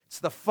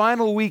the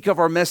final week of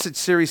our message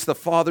series, The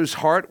Father's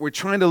Heart. We're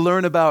trying to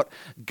learn about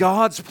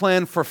God's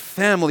plan for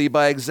family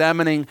by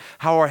examining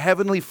how our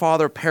Heavenly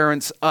Father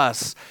parents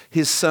us,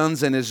 His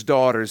sons and His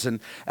daughters.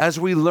 And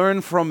as we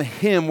learn from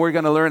Him, we're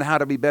going to learn how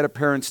to be better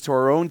parents to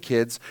our own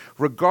kids,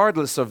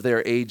 regardless of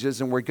their ages.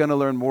 And we're going to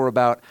learn more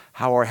about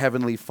how our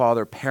Heavenly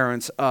Father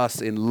parents us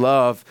in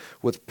love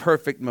with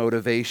perfect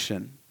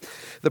motivation.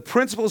 The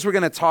principles we're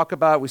going to talk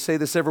about, we say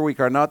this every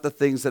week, are not the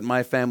things that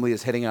my family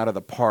is heading out of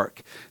the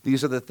park.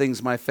 These are the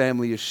things my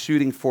family is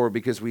shooting for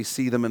because we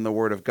see them in the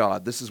Word of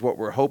God. This is what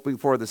we're hoping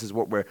for. This is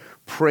what we're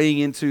praying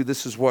into.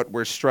 This is what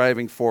we're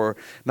striving for,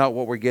 not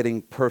what we're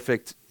getting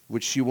perfect,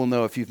 which you will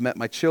know if you've met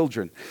my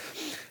children.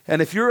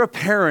 And if you're a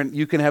parent,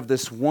 you can have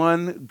this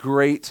one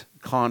great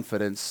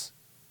confidence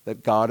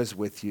that God is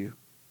with you.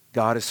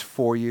 God is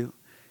for you.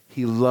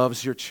 He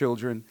loves your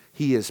children.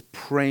 He is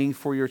praying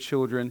for your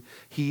children.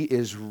 He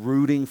is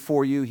rooting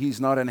for you.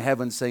 He's not in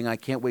heaven saying, I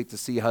can't wait to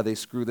see how they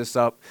screw this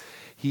up.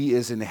 He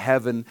is in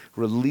heaven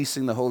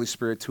releasing the Holy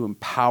Spirit to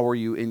empower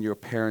you in your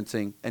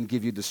parenting and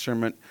give you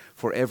discernment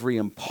for every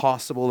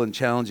impossible and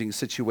challenging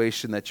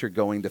situation that you're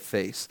going to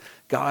face.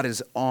 God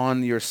is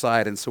on your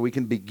side, and so we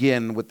can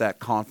begin with that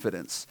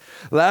confidence.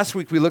 Last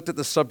week, we looked at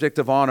the subject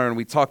of honor, and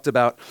we talked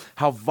about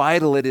how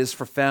vital it is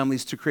for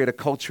families to create a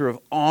culture of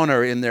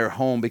honor in their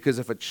home, because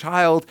if a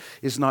child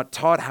is not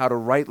taught how to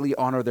rightly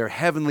honor their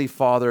Heavenly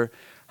Father,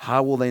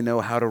 how will they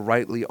know how to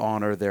rightly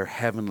honor their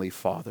Heavenly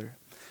Father?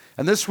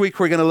 And this week,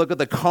 we're going to look at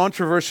the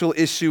controversial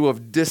issue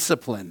of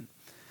discipline.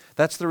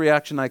 That's the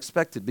reaction I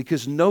expected,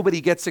 because nobody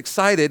gets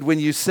excited when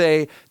you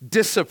say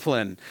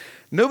discipline.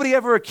 Nobody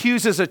ever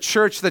accuses a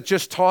church that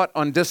just taught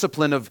on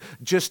discipline of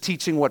just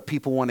teaching what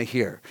people want to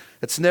hear.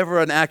 It's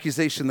never an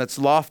accusation that's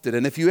lofted.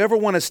 And if you ever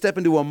want to step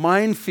into a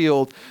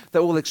minefield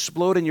that will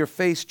explode in your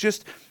face,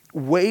 just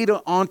wade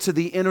onto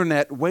the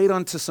internet, wade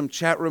onto some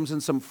chat rooms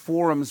and some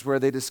forums where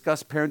they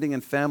discuss parenting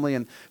and family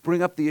and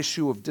bring up the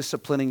issue of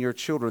disciplining your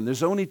children.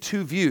 There's only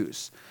two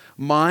views,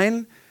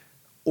 mine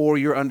or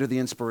you're under the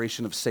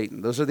inspiration of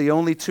Satan. Those are the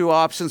only two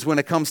options when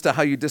it comes to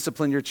how you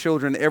discipline your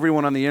children.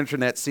 Everyone on the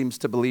internet seems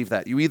to believe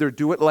that. You either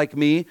do it like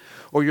me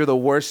or you're the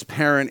worst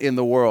parent in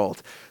the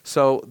world.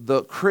 So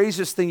the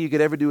craziest thing you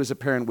could ever do as a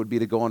parent would be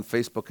to go on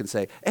Facebook and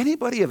say,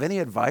 anybody have any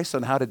advice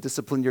on how to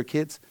discipline your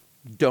kids?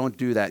 Don't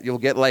do that. You'll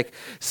get like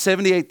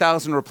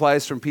 78,000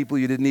 replies from people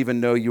you didn't even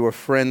know you were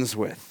friends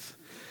with.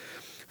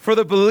 For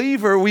the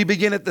believer, we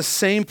begin at the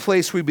same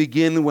place we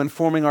begin when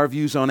forming our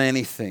views on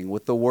anything,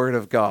 with the Word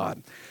of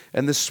God.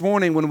 And this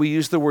morning, when we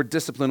use the word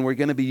discipline, we're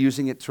going to be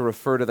using it to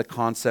refer to the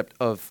concept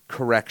of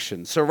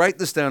correction. So write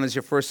this down as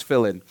your first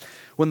fill-in.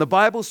 When the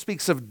Bible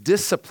speaks of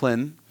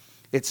discipline,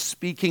 it's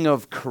speaking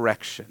of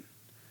correction.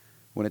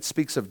 When it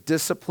speaks of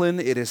discipline,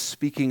 it is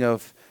speaking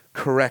of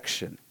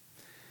correction.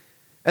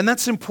 And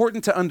that's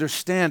important to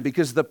understand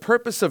because the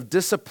purpose of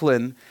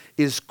discipline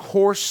is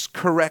course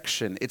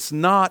correction. It's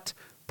not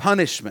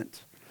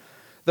punishment.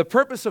 The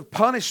purpose of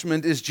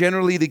punishment is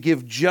generally to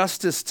give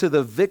justice to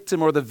the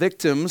victim or the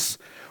victims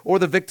or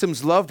the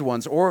victim's loved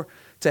ones, or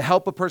to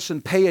help a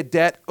person pay a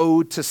debt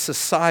owed to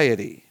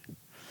society.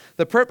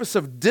 The purpose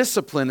of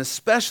discipline,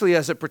 especially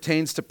as it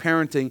pertains to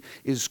parenting,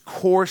 is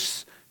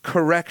course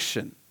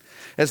correction.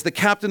 As the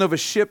captain of a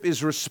ship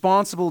is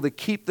responsible to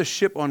keep the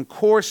ship on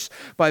course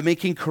by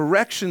making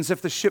corrections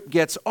if the ship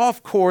gets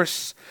off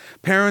course,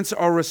 parents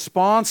are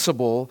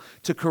responsible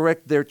to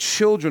correct their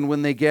children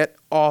when they get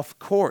off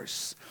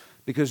course.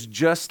 Because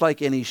just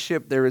like any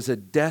ship, there is a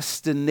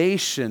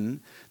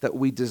destination that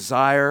we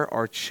desire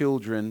our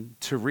children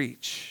to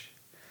reach.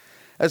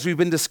 As we've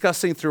been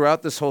discussing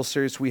throughout this whole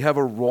series, we have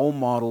a role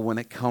model when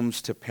it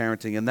comes to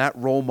parenting, and that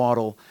role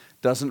model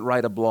doesn't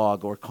write a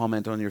blog or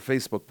comment on your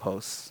Facebook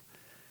posts.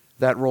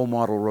 That role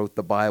model wrote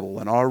the Bible,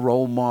 and our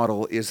role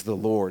model is the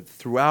Lord.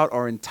 Throughout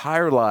our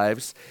entire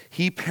lives,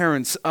 He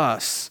parents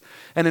us.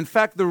 And in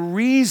fact, the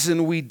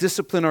reason we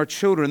discipline our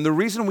children, the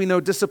reason we know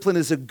discipline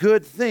is a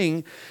good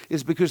thing,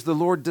 is because the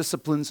Lord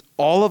disciplines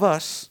all of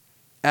us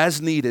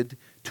as needed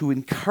to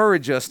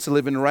encourage us to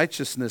live in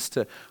righteousness,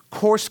 to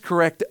course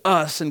correct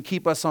us and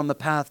keep us on the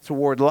path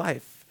toward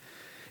life.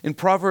 In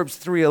Proverbs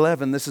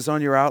 3:11, this is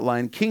on your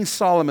outline, King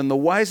Solomon, the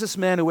wisest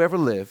man who ever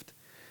lived,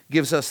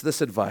 gives us this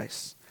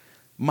advice.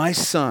 My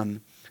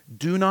son,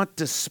 do not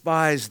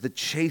despise the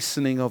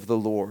chastening of the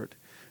Lord,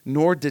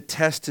 nor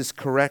detest His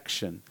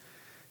correction.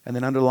 And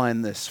then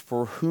underline this,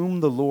 for whom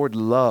the Lord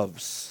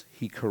loves,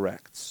 He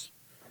corrects,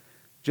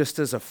 just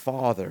as a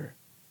father,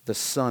 the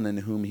son in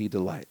whom He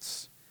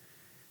delights.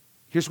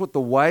 Here's what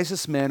the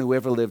wisest man who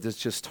ever lived has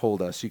just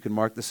told us. You can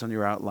mark this on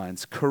your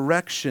outlines.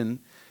 Correction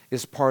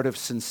is part of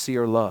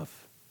sincere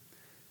love.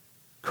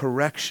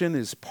 Correction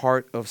is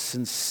part of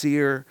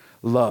sincere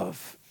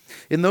love.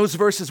 In those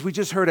verses, we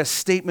just heard a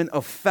statement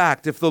of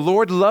fact. If the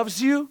Lord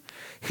loves you,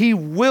 He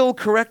will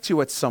correct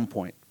you at some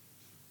point.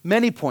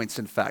 Many points,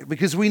 in fact,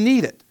 because we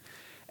need it.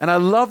 And I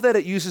love that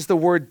it uses the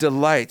word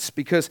delights,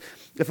 because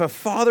if a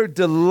father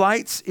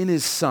delights in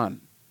his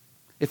son,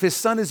 if his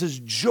son is his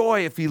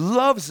joy, if he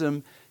loves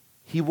him,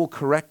 He will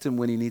correct him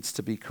when he needs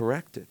to be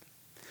corrected.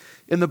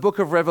 In the book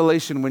of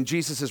Revelation, when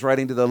Jesus is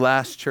writing to the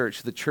last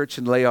church, the church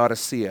in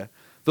Laodicea,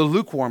 the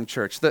lukewarm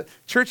church, the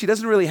church he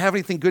doesn't really have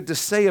anything good to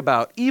say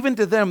about, even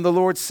to them, the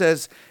Lord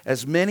says,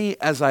 as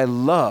many as I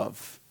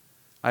love,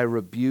 I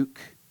rebuke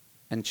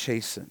and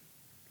chasten.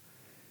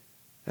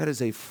 That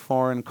is a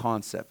foreign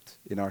concept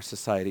in our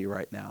society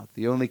right now.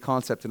 The only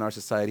concept in our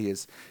society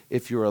is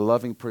if you're a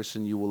loving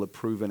person, you will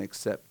approve and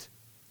accept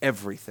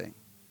everything.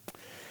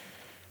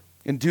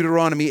 In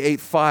Deuteronomy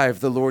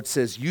 8:5, the Lord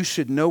says, you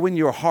should know in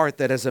your heart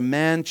that as a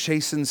man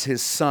chastens his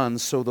son,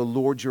 so the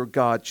Lord your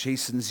God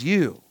chastens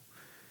you.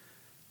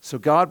 So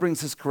God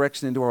brings his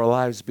correction into our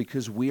lives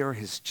because we are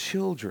his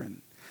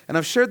children. And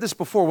I've shared this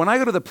before. When I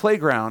go to the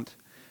playground,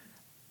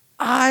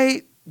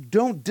 I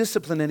don't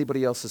discipline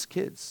anybody else's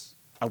kids.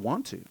 I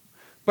want to,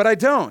 but I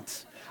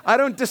don't. I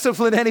don't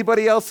discipline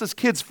anybody else's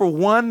kids for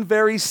one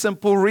very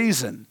simple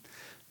reason.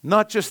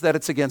 Not just that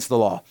it's against the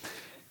law,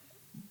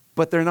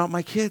 but they're not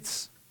my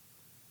kids.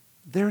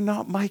 They're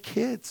not my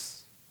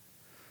kids.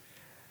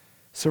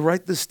 So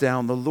write this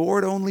down. The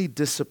Lord only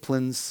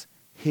disciplines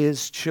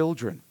his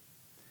children.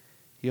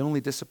 He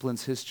only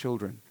disciplines his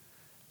children.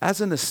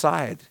 As an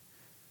aside,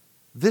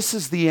 this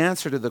is the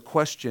answer to the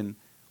question,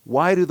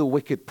 why do the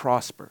wicked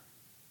prosper?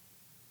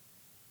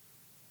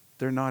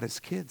 They're not his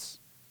kids.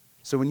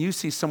 So when you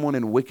see someone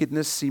in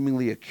wickedness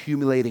seemingly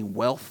accumulating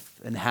wealth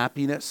and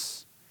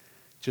happiness,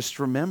 just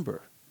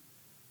remember,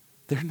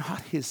 they're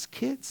not his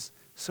kids,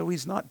 so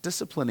he's not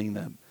disciplining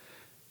them.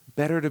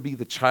 Better to be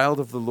the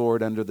child of the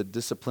Lord under the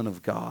discipline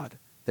of God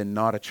than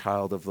not a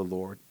child of the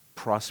Lord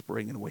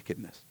prospering in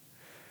wickedness.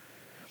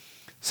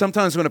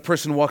 Sometimes when a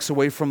person walks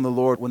away from the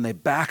Lord, when they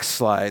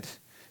backslide,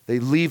 they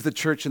leave the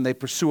church and they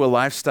pursue a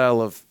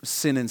lifestyle of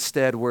sin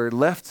instead, we're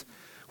left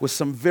with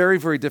some very,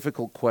 very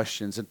difficult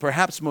questions. And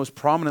perhaps most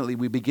prominently,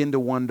 we begin to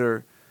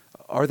wonder,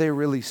 are they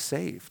really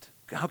saved?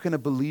 How can a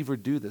believer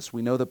do this?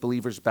 We know that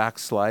believers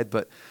backslide,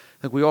 but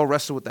I think we all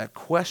wrestle with that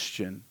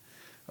question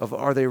of,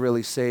 are they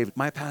really saved?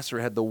 My pastor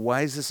had the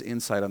wisest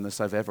insight on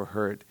this I've ever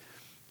heard.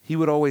 He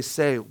would always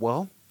say,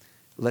 well,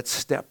 let's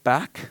step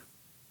back,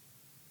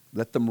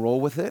 let them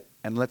roll with it,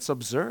 and let's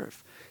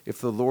observe.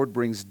 If the Lord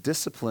brings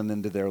discipline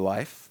into their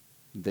life,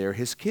 they're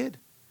his kid.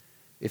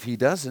 If he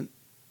doesn't,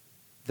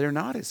 they're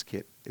not his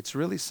kid. It's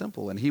really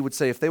simple. And he would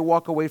say if they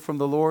walk away from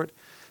the Lord,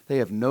 they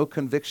have no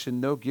conviction,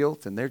 no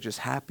guilt, and they're just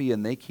happy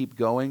and they keep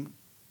going,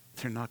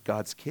 they're not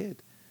God's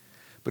kid.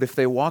 But if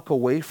they walk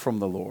away from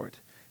the Lord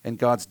and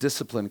God's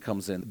discipline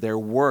comes in, their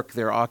work,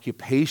 their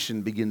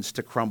occupation begins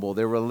to crumble,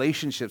 their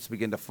relationships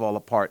begin to fall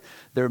apart,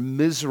 they're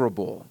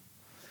miserable.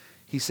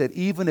 He said,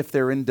 even if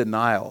they're in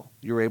denial,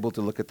 you're able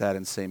to look at that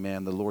and say,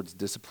 man, the Lord's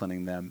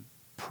disciplining them.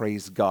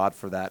 Praise God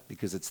for that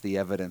because it's the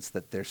evidence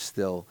that they're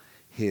still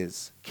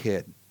his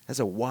kid. That's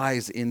a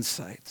wise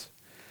insight.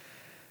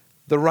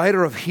 The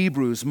writer of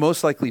Hebrews,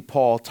 most likely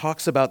Paul,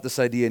 talks about this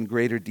idea in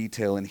greater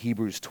detail in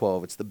Hebrews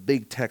 12. It's the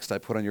big text I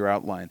put on your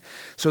outline.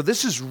 So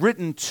this is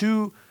written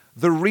to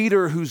the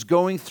reader who's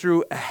going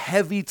through a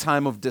heavy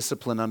time of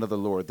discipline under the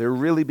Lord. They're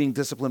really being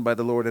disciplined by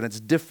the Lord, and it's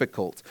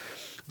difficult.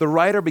 The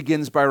writer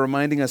begins by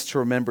reminding us to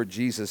remember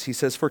Jesus. He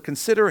says, for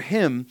consider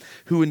him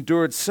who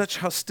endured such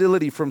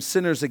hostility from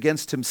sinners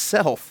against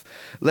himself,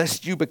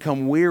 lest you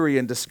become weary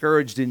and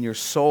discouraged in your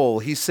soul.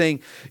 He's saying,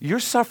 you're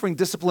suffering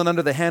discipline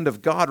under the hand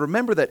of God.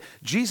 Remember that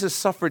Jesus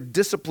suffered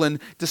discipline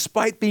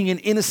despite being an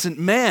innocent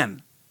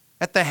man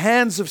at the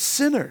hands of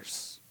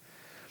sinners.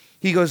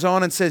 He goes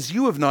on and says,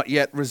 you have not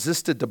yet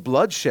resisted to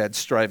bloodshed,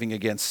 striving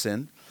against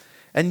sin,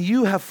 and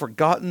you have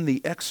forgotten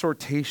the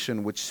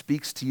exhortation which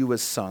speaks to you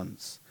as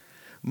sons.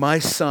 My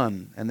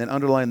son, and then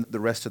underline the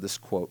rest of this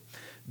quote,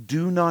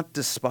 do not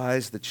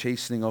despise the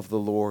chastening of the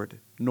Lord,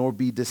 nor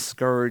be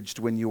discouraged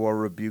when you are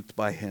rebuked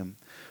by him.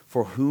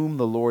 For whom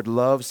the Lord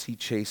loves, he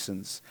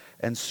chastens,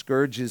 and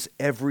scourges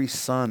every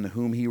son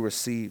whom he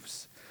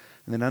receives.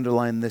 And then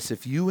underline this,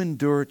 if you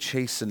endure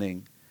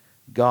chastening,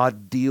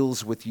 God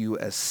deals with you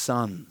as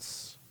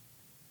sons.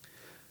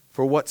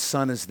 For what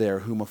son is there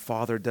whom a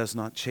father does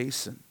not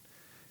chasten?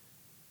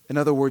 In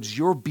other words,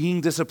 your being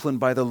disciplined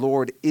by the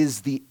Lord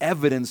is the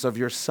evidence of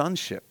your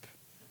sonship,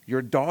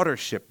 your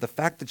daughtership, the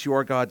fact that you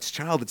are God's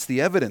child. It's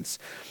the evidence.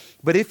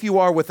 But if you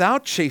are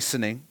without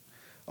chastening,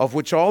 of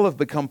which all have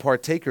become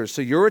partakers,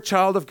 so you're a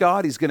child of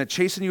God, he's going to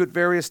chasten you at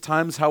various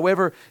times.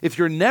 However, if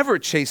you're never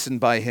chastened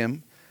by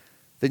him,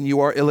 then you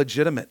are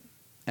illegitimate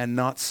and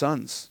not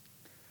sons.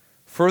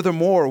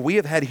 Furthermore, we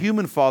have had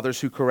human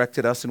fathers who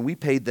corrected us, and we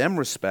paid them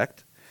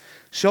respect.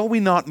 Shall we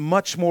not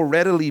much more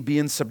readily be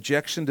in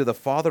subjection to the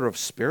Father of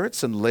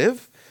spirits and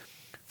live?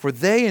 For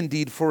they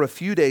indeed for a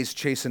few days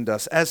chastened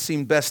us, as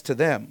seemed best to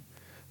them.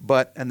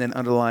 But, and then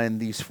underline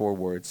these 4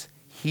 words,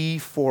 he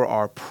for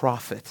our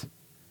profit,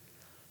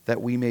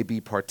 that we may be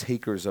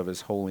partakers of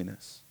his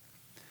holiness.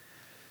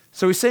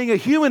 So he's saying a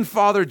human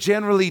father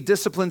generally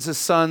disciplines his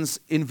sons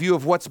in view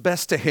of what's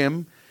best to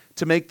him,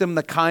 to make them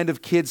the kind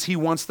of kids he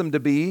wants them to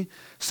be.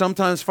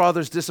 Sometimes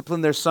fathers discipline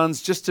their sons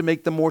just to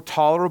make them more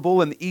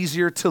tolerable and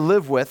easier to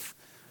live with.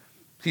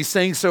 He's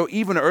saying so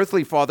even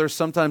earthly fathers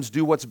sometimes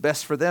do what's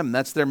best for them.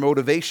 That's their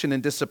motivation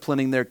in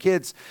disciplining their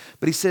kids.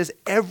 But he says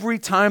every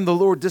time the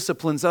Lord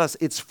disciplines us,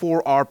 it's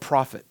for our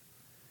profit.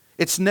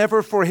 It's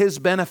never for his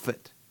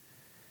benefit.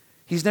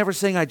 He's never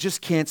saying, I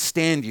just can't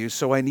stand you,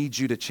 so I need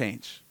you to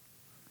change.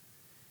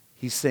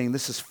 He's saying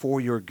this is for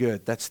your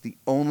good. That's the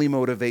only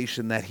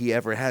motivation that he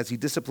ever has. He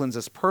disciplines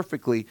us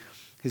perfectly.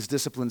 His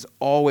discipline's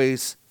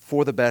always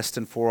for the best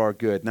and for our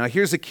good. Now,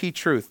 here's a key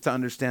truth to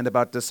understand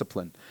about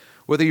discipline.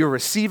 Whether you're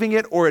receiving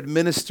it or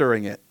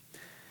administering it,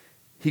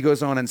 he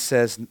goes on and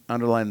says,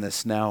 underline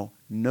this, now,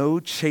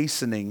 no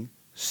chastening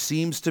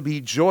seems to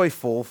be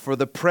joyful for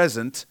the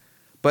present,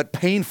 but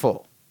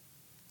painful.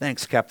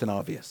 Thanks, Captain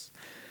Obvious.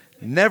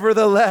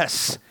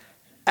 Nevertheless,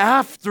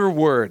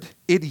 afterward,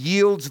 it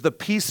yields the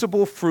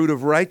peaceable fruit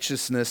of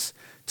righteousness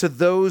to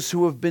those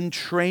who have been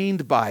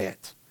trained by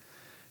it.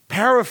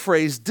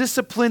 Paraphrase,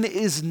 discipline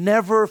is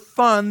never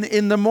fun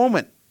in the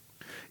moment.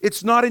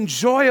 It's not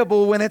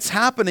enjoyable when it's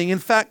happening. In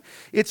fact,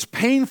 it's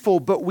painful,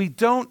 but we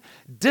don't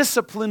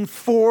discipline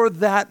for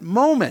that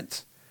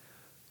moment.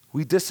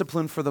 We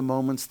discipline for the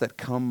moments that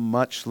come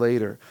much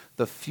later,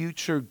 the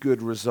future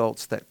good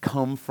results that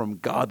come from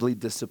godly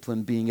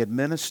discipline being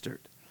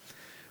administered.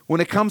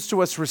 When it comes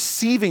to us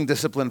receiving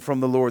discipline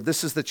from the Lord,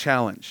 this is the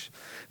challenge.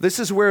 This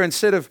is where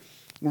instead of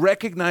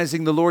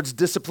recognizing the Lord's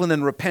discipline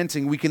and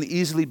repenting, we can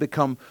easily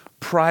become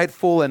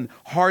prideful and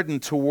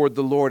hardened toward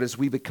the Lord as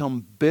we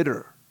become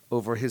bitter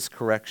over his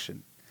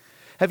correction.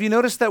 Have you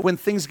noticed that when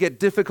things get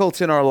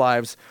difficult in our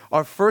lives,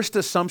 our first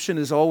assumption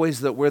is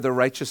always that we're the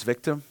righteous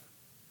victim?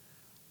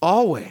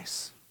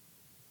 Always.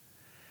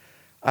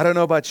 I don't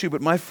know about you,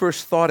 but my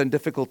first thought in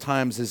difficult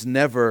times is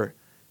never,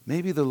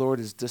 maybe the Lord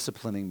is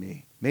disciplining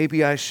me.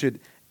 Maybe I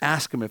should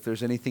ask him if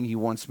there's anything he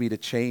wants me to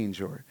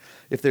change or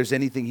if there's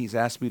anything he's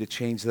asked me to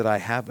change that I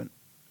haven't.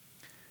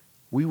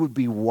 We would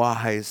be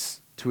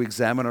wise to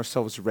examine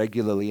ourselves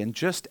regularly and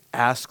just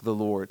ask the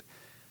Lord,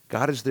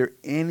 God, is there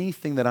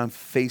anything that I'm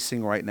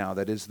facing right now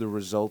that is the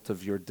result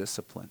of your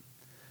discipline?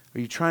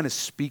 Are you trying to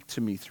speak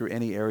to me through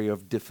any area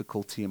of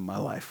difficulty in my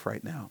life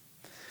right now?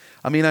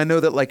 I mean, I know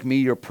that like me,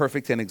 you're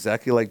perfect and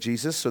exactly like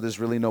Jesus, so there's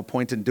really no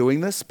point in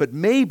doing this, but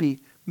maybe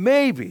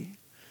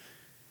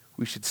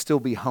we should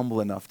still be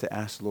humble enough to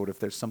ask the Lord if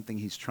there's something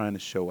he's trying to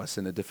show us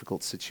in a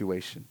difficult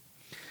situation.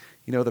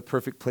 You know the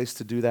perfect place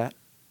to do that?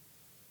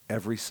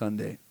 Every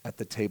Sunday at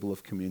the table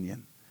of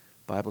communion.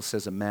 The Bible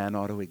says a man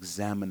ought to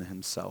examine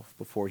himself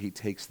before he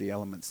takes the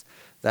elements.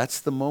 That's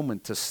the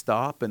moment to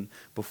stop, and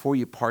before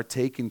you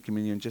partake in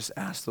communion, just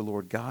ask the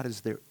Lord, God,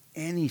 is there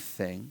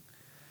anything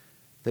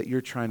that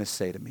you're trying to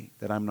say to me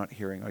that I'm not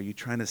hearing? Are you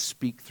trying to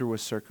speak through a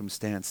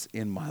circumstance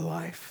in my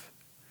life?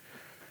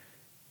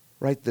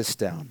 Write this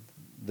down.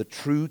 The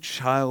true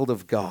child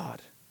of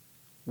God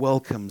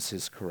welcomes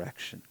his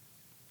correction.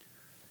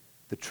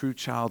 The true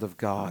child of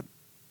God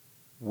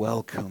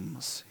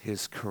welcomes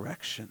his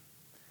correction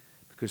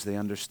because they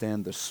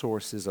understand the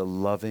source is a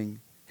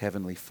loving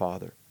Heavenly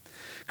Father.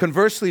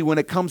 Conversely, when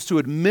it comes to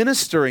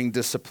administering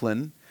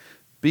discipline,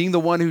 being the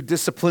one who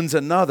disciplines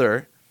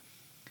another,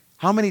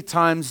 how many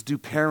times do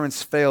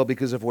parents fail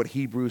because of what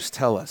Hebrews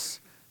tell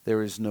us?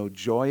 There is no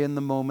joy in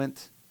the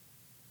moment,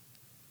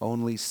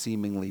 only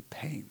seemingly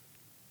pain.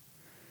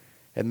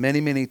 And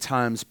many, many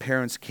times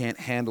parents can't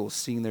handle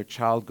seeing their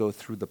child go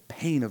through the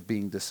pain of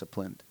being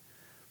disciplined,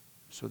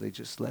 so they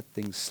just let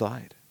things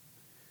slide.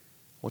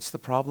 What's the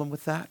problem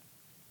with that?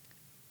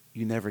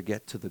 You never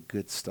get to the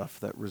good stuff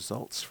that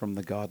results from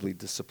the godly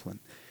discipline.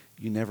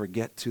 You never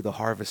get to the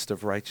harvest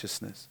of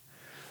righteousness.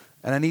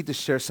 And I need to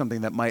share something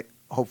that might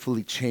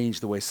hopefully change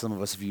the way some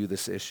of us view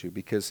this issue,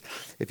 because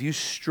if you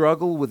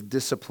struggle with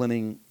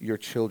disciplining your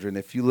children,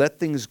 if you let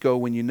things go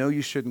when you know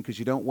you shouldn't because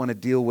you don't want to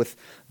deal with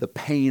the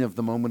pain of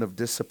the moment of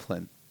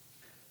discipline,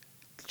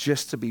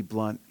 just to be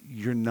blunt,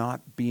 you're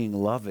not being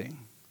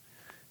loving.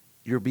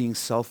 You're being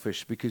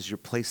selfish because you're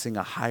placing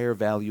a higher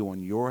value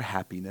on your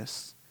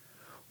happiness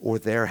or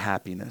their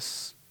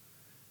happiness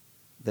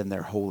than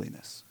their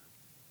holiness.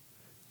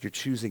 You're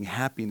choosing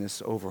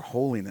happiness over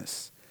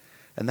holiness.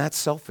 And that's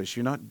selfish.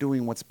 You're not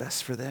doing what's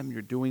best for them.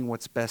 You're doing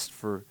what's best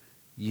for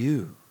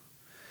you.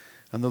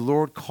 And the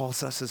Lord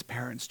calls us as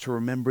parents to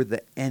remember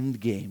the end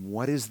game.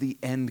 What is the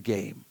end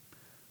game?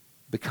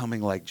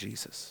 Becoming like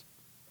Jesus.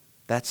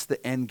 That's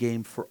the end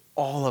game for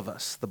all of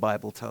us, the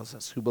Bible tells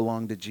us, who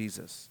belong to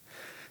Jesus.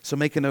 So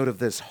make a note of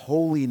this.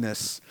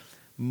 Holiness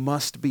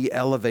must be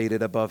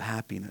elevated above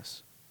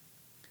happiness.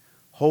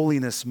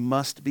 Holiness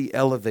must be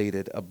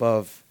elevated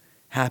above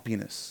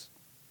happiness.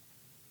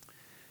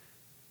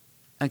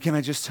 And can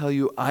I just tell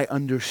you, I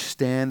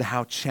understand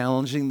how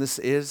challenging this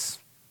is.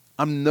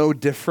 I'm no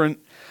different.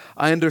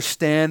 I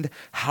understand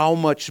how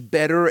much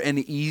better and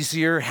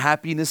easier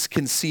happiness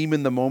can seem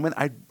in the moment.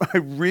 I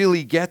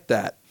really get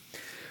that.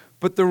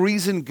 But the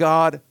reason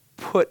God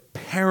put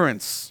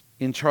parents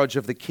in charge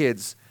of the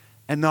kids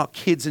and not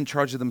kids in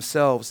charge of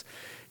themselves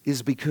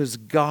is because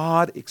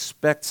God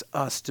expects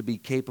us to be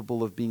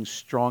capable of being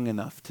strong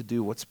enough to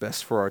do what's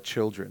best for our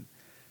children,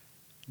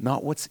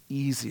 not what's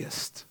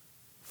easiest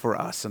for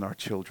us and our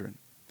children.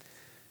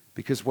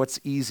 because what's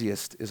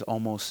easiest is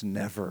almost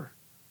never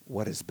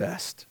what is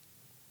best.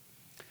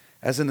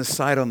 As an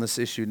aside on this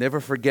issue, never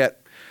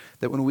forget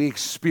that when we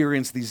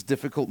experience these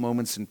difficult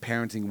moments in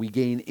parenting, we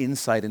gain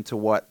insight into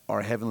what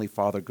our Heavenly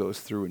Father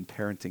goes through in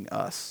parenting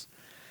us.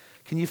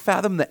 Can you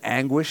fathom the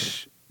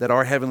anguish that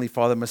our Heavenly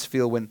Father must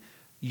feel when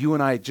you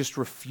and I just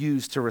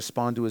refuse to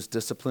respond to His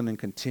discipline and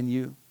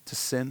continue to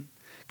sin?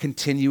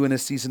 Continue in a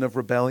season of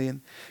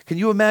rebellion? Can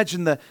you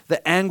imagine the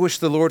anguish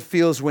the Lord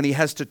feels when He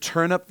has to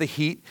turn up the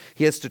heat,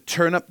 He has to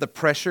turn up the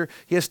pressure,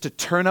 He has to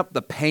turn up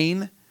the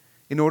pain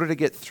in order to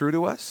get through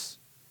to us?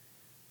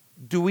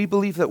 Do we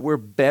believe that we're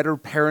better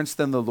parents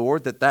than the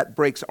Lord, that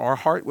breaks our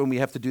heart when we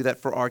have to do that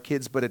for our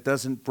kids, but it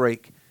doesn't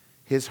break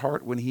His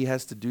heart when He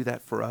has to do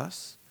that for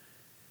us?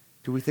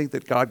 Do we think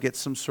that God gets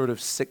some sort of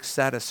sick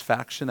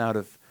satisfaction out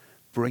of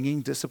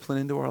bringing discipline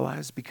into our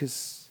lives?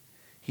 Because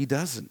He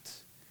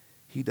doesn't.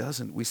 He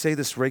doesn't. We say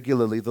this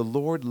regularly. The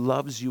Lord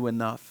loves you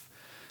enough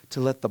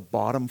to let the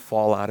bottom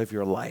fall out of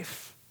your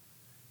life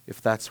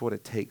if that's what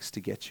it takes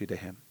to get you to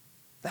Him.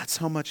 That's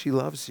how much He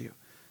loves you,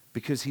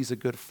 because He's a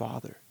good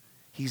Father.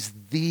 He's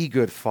the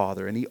good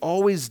Father, and He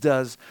always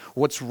does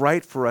what's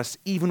right for us,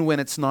 even when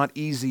it's not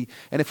easy.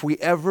 And if we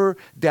ever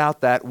doubt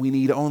that, we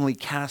need only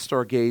cast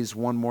our gaze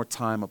one more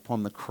time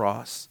upon the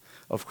cross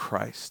of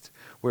Christ,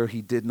 where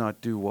He did not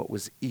do what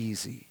was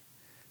easy,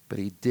 but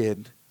He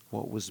did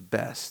what was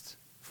best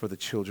for the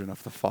children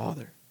of the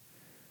Father.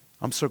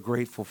 I'm so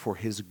grateful for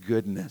His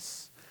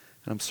goodness,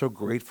 and I'm so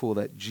grateful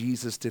that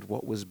Jesus did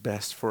what was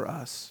best for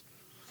us,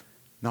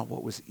 not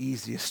what was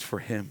easiest for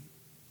Him.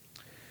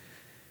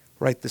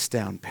 Write this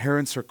down.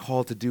 Parents are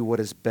called to do what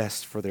is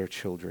best for their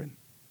children,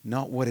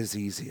 not what is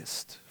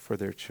easiest for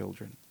their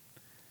children.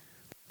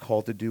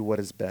 Called to do what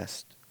is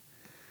best.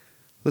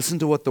 Listen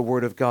to what the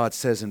Word of God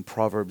says in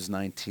Proverbs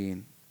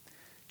 19.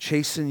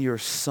 Chasten your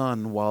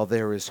son while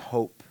there is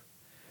hope,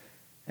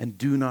 and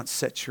do not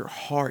set your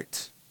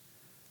heart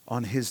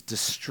on his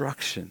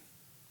destruction.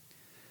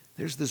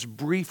 There's this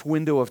brief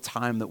window of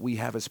time that we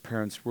have as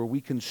parents where we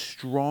can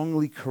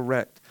strongly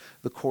correct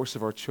the course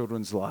of our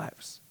children's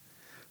lives.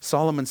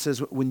 Solomon says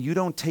when you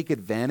don't take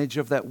advantage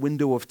of that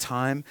window of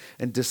time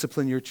and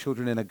discipline your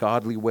children in a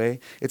godly way,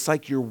 it's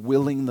like you're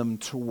willing them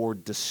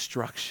toward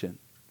destruction.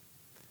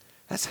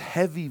 That's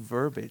heavy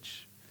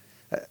verbiage.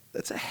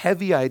 That's a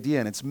heavy idea,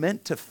 and it's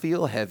meant to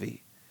feel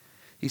heavy.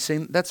 He's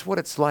saying that's what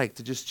it's like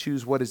to just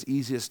choose what is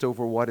easiest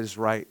over what is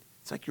right.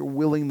 It's like you're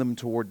willing them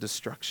toward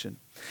destruction.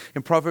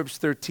 In Proverbs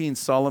 13,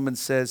 Solomon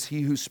says,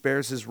 he who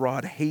spares his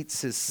rod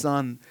hates his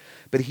son,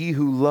 but he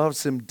who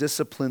loves him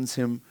disciplines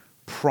him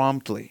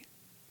promptly.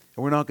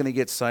 And we're not going to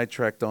get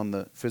sidetracked on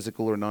the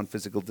physical or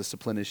non-physical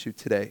discipline issue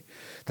today.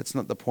 That's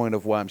not the point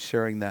of why I'm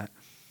sharing that.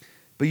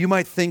 But you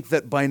might think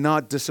that by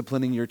not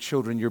disciplining your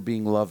children, you're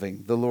being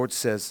loving. The Lord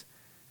says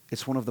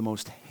it's one of the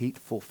most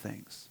hateful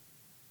things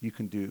you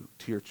can do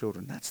to your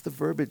children. That's the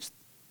verbiage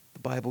the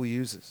Bible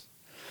uses.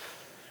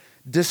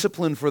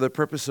 Discipline for the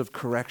purpose of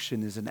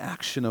correction is an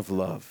action of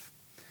love.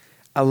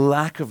 A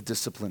lack of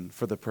discipline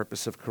for the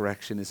purpose of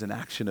correction is an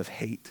action of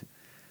hate.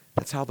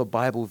 That's how the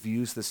Bible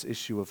views this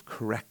issue of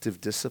corrective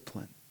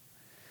discipline.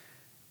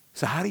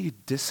 So how do you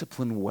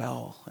discipline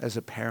well as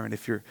a parent?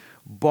 If you're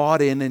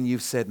bought in and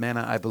you've said, man,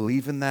 I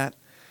believe in that,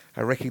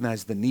 I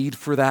recognize the need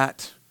for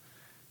that,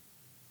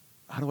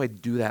 how do I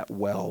do that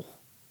well?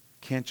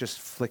 Can't just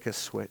flick a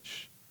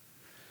switch.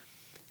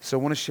 So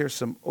I want to share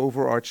some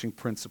overarching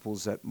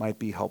principles that might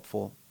be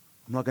helpful.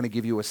 I'm not going to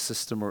give you a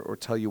system or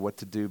tell you what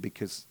to do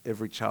because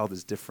every child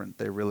is different.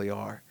 They really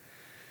are.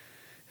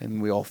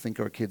 And we all think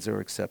our kids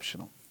are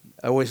exceptional.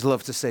 I always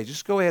love to say,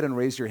 just go ahead and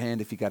raise your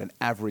hand if you got an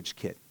average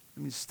kid.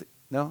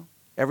 No?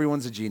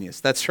 Everyone's a genius.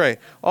 That's right.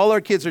 All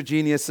our kids are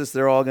geniuses.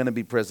 They're all going to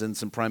be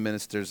presidents and prime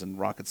ministers and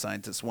rocket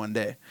scientists one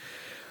day.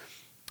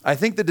 I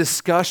think the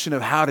discussion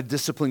of how to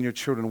discipline your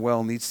children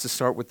well needs to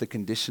start with the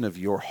condition of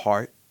your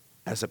heart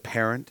as a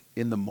parent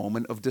in the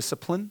moment of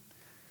discipline.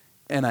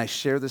 And I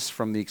share this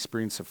from the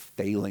experience of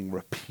failing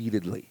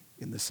repeatedly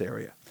in this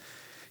area.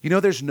 You know,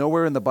 there's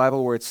nowhere in the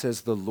Bible where it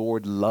says the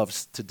Lord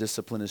loves to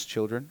discipline His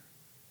children.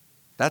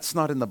 That's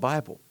not in the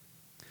Bible.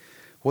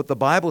 What the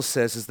Bible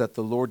says is that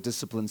the Lord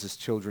disciplines His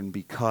children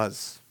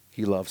because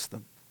He loves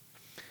them.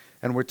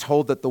 And we're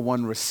told that the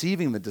one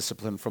receiving the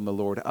discipline from the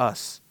Lord,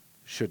 us,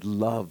 should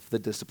love the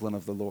discipline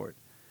of the Lord.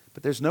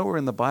 But there's nowhere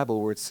in the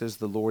Bible where it says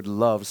the Lord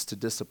loves to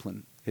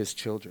discipline His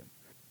children.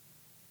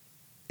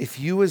 If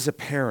you as a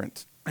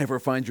parent ever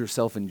find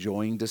yourself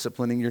enjoying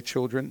disciplining your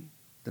children,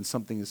 then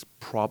something is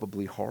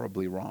probably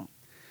horribly wrong.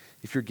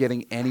 If you're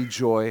getting any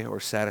joy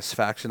or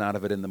satisfaction out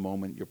of it in the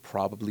moment, you're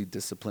probably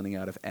disciplining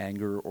out of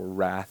anger or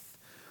wrath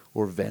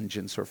or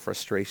vengeance or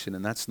frustration,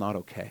 and that's not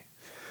okay.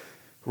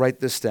 Write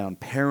this down.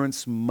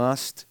 Parents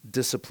must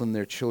discipline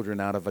their children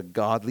out of a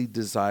godly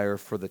desire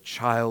for the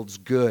child's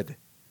good,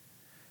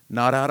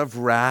 not out of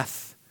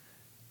wrath,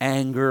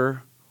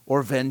 anger,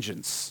 or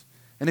vengeance.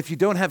 And if you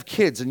don't have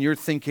kids and you're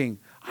thinking,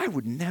 I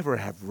would never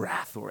have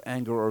wrath or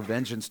anger or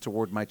vengeance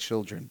toward my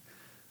children,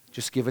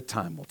 just give it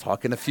time. We'll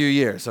talk in a few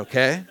years,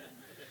 okay?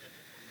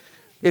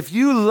 If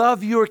you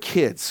love your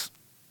kids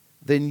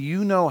then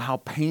you know how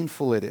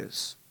painful it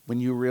is when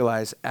you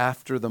realize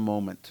after the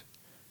moment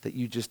that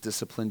you just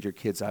disciplined your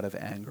kids out of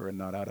anger and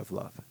not out of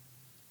love.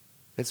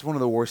 It's one of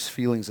the worst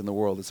feelings in the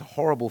world. It's a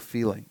horrible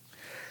feeling.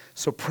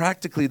 So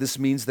practically, this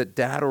means that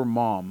dad or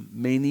mom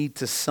may need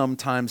to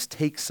sometimes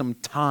take some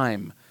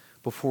time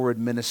before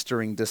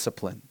administering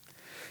discipline.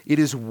 It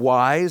is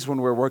wise when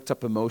we're worked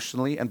up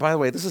emotionally, and by the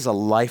way, this is a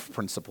life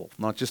principle,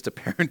 not just a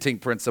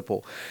parenting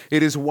principle.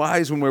 It is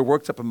wise when we're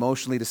worked up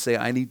emotionally to say,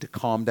 I need to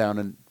calm down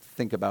and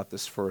think about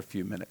this for a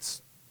few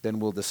minutes. Then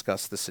we'll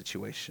discuss the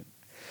situation.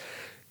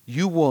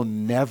 You will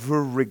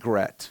never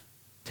regret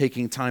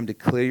taking time to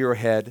clear your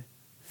head,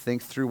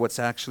 think through what's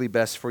actually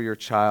best for your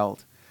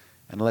child,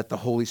 and let the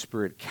Holy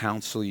Spirit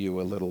counsel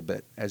you a little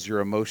bit as your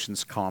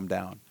emotions calm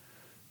down.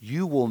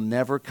 You will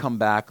never come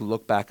back,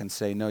 look back and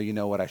say, no, you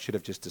know what, I should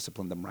have just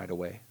disciplined them right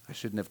away. I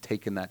shouldn't have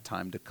taken that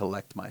time to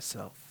collect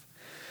myself.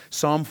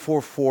 Psalm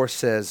 4:4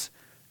 says,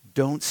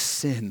 don't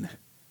sin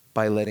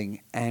by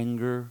letting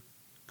anger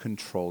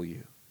control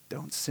you.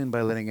 Don't sin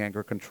by letting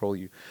anger control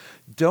you.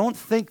 Don't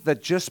think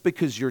that just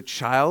because your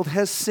child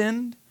has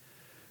sinned,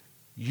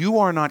 you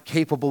are not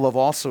capable of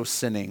also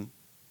sinning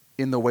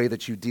in the way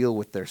that you deal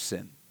with their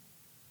sin.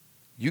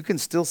 You can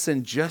still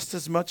sin just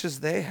as much as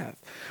they have.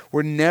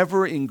 We're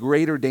never in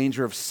greater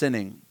danger of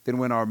sinning than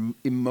when our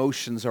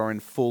emotions are in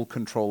full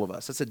control of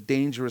us. That's a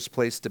dangerous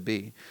place to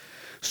be.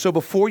 So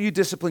before you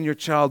discipline your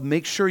child,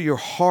 make sure your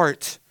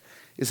heart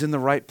is in the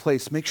right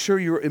place. Make sure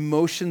your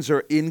emotions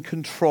are in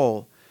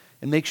control.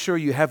 And make sure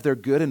you have their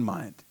good in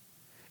mind.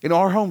 In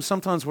our home,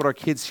 sometimes what our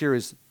kids hear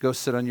is, go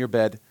sit on your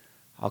bed.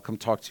 I'll come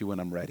talk to you when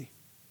I'm ready.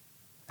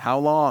 How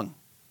long?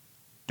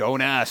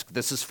 Don't ask.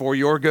 This is for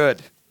your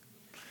good.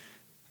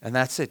 And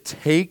that's it.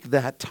 Take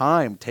that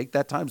time. Take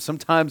that time.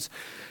 Sometimes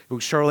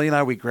Charlene and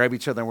I, we grab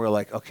each other and we're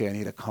like, okay, I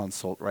need a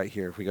consult right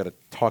here. We got to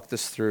talk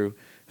this through,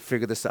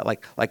 figure this out.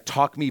 Like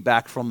talk me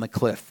back from the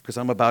cliff because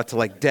I'm about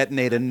to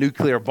detonate a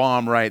nuclear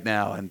bomb right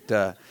now.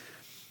 And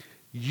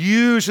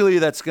usually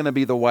that's going to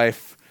be the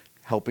wife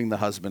helping the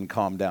husband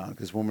calm down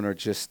because women are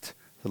just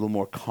a little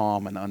more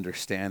calm and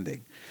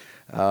understanding.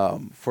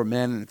 For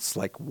men, it's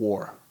like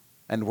war,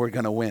 and we're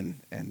going to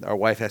win. And our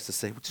wife has to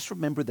say, well, just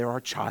remember they're our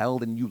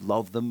child, and you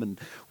love them,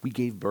 and we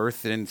gave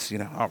birth, and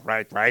oh,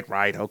 right,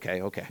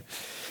 okay.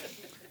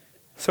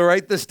 So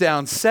write this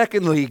down.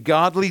 Secondly,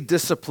 godly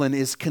discipline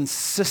is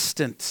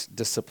consistent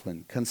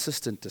discipline.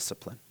 Consistent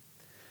discipline.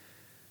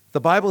 The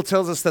Bible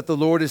tells us that the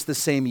Lord is the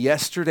same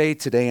yesterday,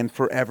 today, and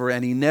forever,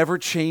 and He never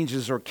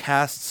changes or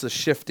casts a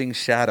shifting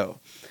shadow.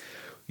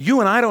 You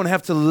and I don't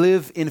have to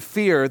live in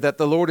fear that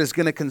the Lord is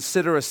going to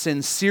consider a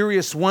sin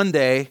serious one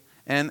day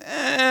and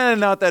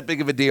not that big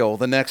of a deal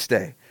the next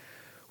day.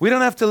 We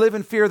don't have to live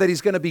in fear that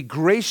He's going to be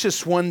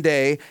gracious one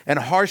day and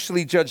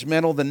harshly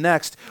judgmental the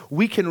next.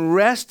 We can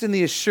rest in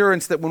the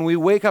assurance that when we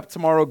wake up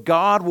tomorrow,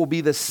 God will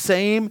be the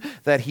same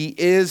that He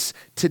is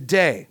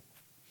today.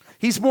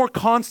 He's more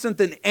constant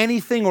than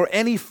anything or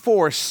any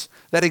force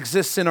that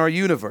exists in our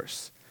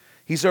universe.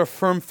 He's our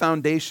firm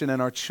foundation,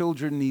 and our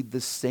children need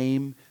the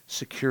same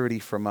security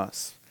from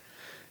us.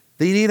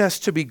 They need us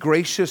to be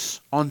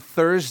gracious on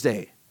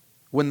Thursday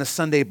when the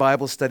Sunday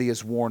Bible study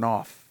is worn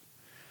off.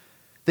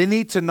 They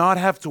need to not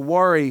have to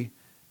worry,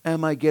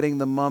 am I getting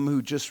the mom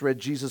who just read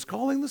Jesus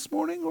Calling this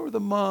morning or the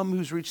mom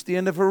who's reached the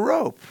end of her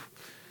rope?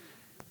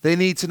 They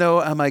need to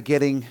know, am I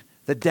getting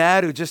the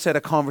dad who just had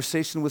a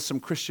conversation with some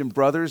Christian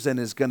brothers and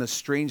is going to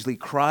strangely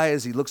cry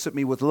as he looks at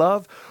me with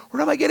love?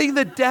 Or am I getting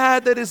the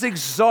dad that is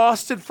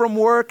exhausted from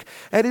work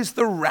and is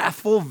the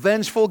wrathful,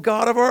 vengeful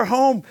God of our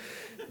home?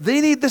 They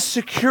need the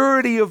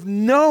security of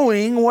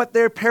knowing what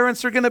their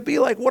parents are going to be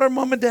like. What are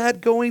mom and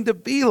dad going to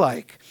be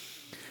like?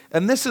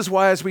 And this is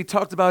why, as we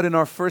talked about in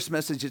our first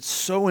message, it's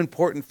so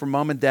important for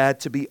mom and dad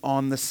to be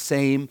on the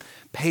same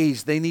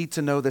page. They need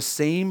to know the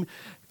same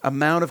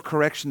amount of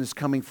correction is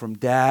coming from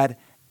dad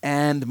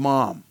and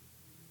mom.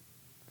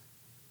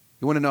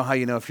 You want to know how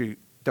you know if you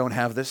don't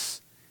have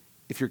this?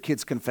 If your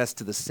kids confess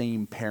to the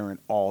same parent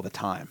all the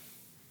time.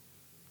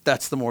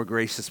 That's the more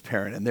gracious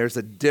parent. And there's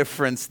a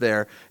difference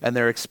there, and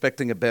they're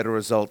expecting a better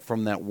result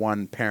from that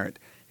one parent.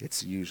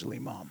 It's usually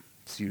mom.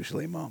 It's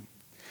usually mom.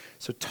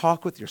 So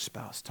talk with your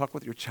spouse. Talk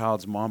with your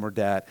child's mom or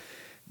dad.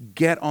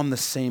 Get on the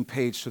same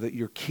page so that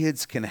your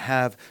kids can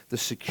have the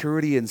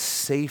security and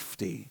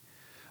safety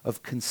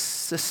of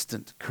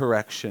consistent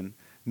correction,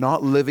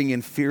 not living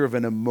in fear of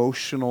an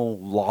emotional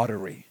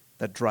lottery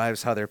that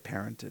drives how they're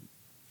parented.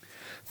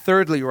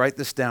 Thirdly, write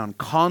this down.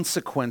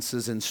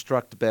 Consequences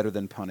instruct better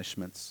than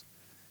punishments.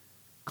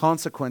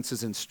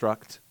 Consequences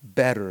instruct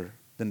better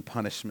than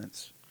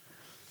punishments.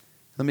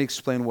 Let me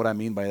explain what I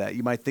mean by that.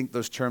 You might think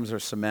those terms are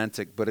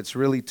semantic, but it's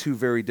really two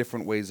very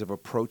different ways of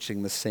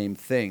approaching the same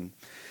thing.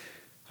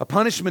 A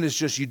punishment is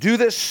just you do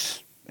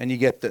this and you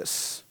get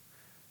this.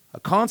 A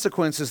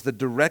consequence is the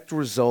direct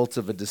result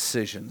of a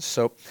decision.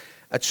 So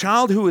a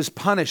child who is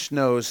punished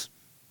knows,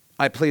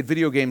 I played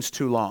video games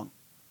too long.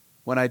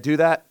 When I do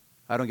that,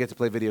 I don't get to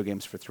play video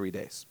games for 3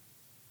 days.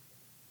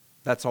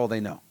 That's all they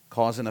know,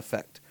 cause and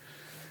effect.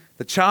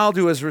 The child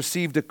who has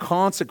received a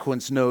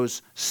consequence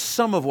knows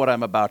some of what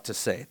I'm about to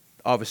say.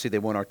 Obviously, they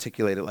won't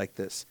articulate it like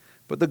this.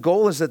 But the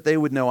goal is that they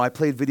would know I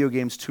played video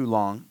games too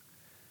long,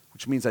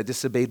 which means I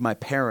disobeyed my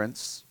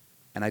parents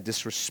and I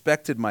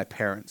disrespected my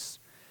parents.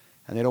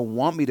 And they don't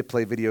want me to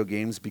play video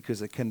games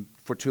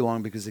for too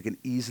long because it can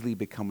easily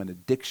become an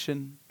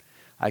addiction.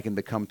 I can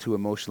become too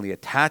emotionally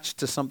attached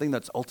to something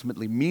that's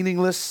ultimately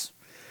meaningless.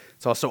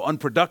 It's also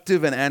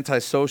unproductive and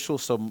antisocial,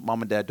 so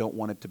mom and dad don't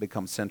want it to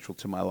become central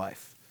to my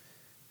life.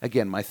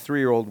 Again, my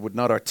 3-year-old would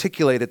not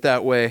articulate it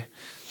that way,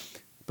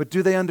 but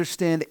do they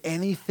understand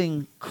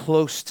anything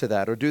close to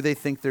that, or do they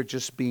think they're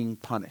just being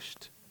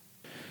punished?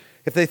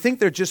 If they think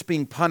they're just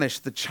being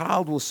punished, the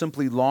child will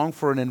simply long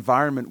for an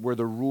environment where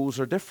the rules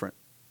are different,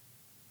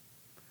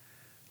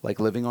 like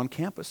living on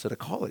campus at a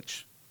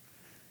college.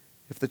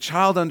 If the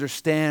child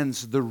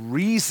understands the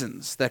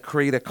reasons that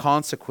create a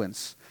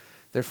consequence,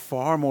 they're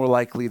far more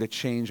likely to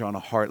change on a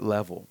heart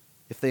level.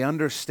 If they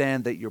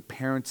understand that you're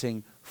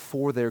parenting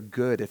for their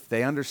good, if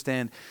they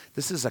understand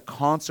this is a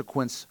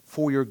consequence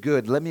for your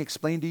good, let me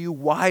explain to you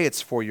why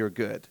it's for your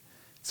good.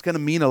 It's going to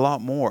mean a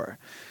lot more.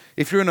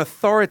 If you're an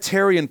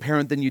authoritarian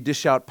parent, then you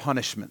dish out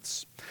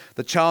punishments.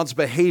 The child's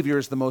behavior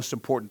is the most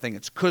important thing.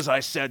 It's because I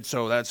said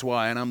so, that's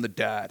why, and I'm the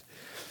dad.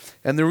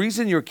 And the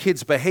reason your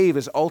kids behave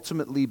is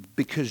ultimately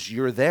because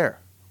you're there.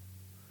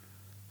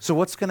 So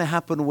what's going to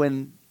happen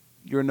when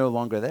you're no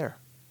longer there?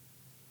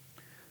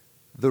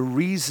 The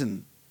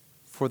reason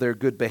for their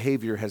good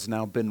behavior has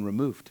now been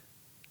removed.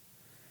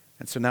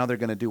 And so now they're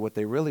going to do what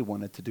they really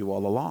wanted to do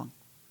all along.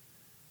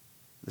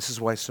 This is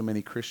why so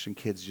many Christian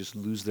kids just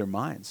lose their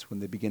minds when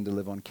they begin to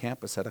live on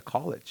campus at a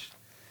college.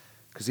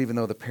 Because even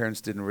though the parents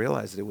didn't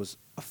realize it was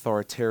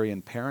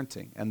authoritarian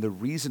parenting, and the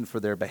reason for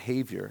their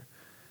behavior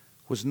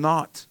was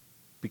not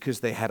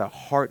because they had a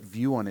heart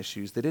view on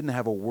issues. They didn't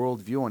have a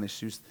world view on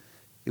issues.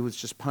 It was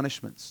just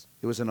punishments.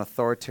 It was an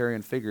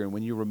authoritarian figure. And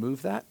when you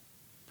remove that,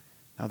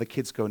 now the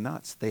kids go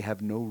nuts. They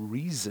have no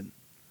reason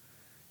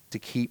to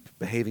keep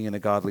behaving in a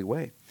godly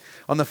way.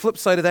 On the flip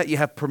side of that, you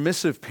have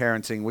permissive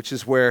parenting, which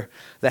is where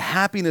the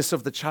happiness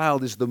of the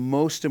child is the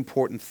most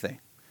important thing.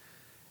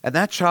 And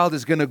that child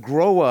is going to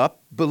grow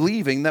up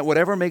believing that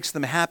whatever makes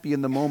them happy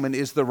in the moment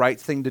is the right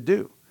thing to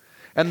do.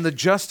 And the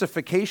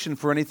justification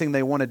for anything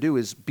they want to do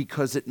is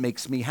because it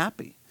makes me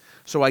happy.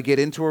 So I get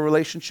into a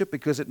relationship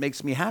because it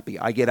makes me happy.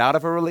 I get out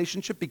of a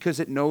relationship because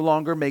it no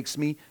longer makes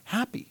me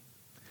happy.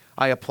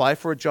 I apply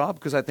for a job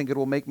because I think it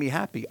will make me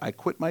happy. I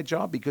quit my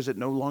job because it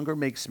no longer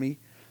makes me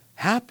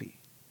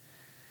happy.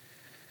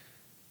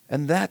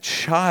 And that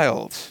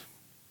child,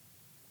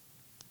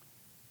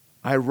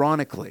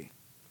 ironically,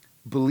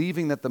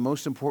 believing that the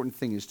most important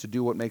thing is to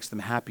do what makes them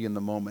happy in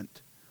the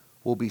moment,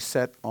 will be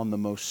set on the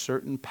most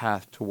certain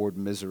path toward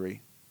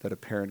misery that a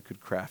parent could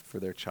craft for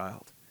their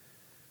child.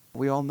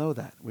 We all know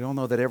that. We all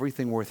know that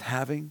everything worth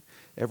having,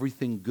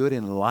 everything good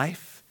in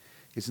life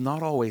is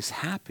not always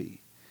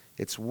happy.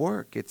 It's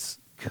work, it's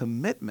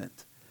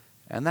commitment.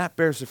 And that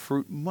bears a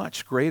fruit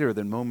much greater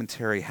than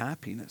momentary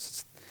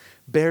happiness.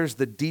 It bears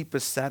the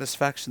deepest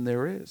satisfaction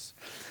there is.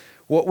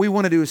 What we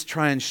want to do is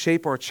try and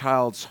shape our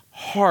child's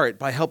heart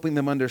by helping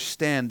them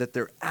understand that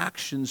their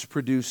actions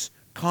produce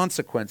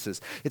consequences.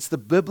 It's the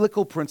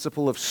biblical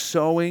principle of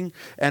sowing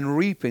and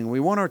reaping. We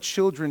want our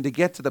children to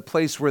get to the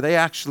place where they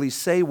actually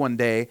say one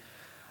day,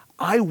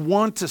 I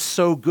want to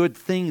sow good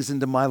things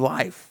into my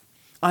life.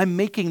 I'm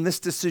making this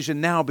decision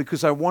now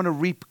because I want to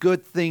reap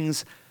good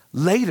things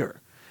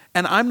later.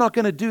 And I'm not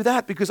going to do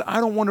that because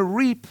I don't want to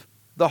reap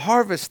the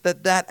harvest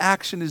that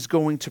action is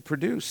going to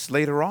produce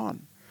later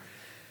on.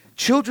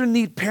 Children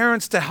need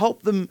parents to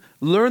help them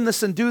learn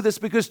this and do this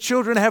because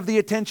children have the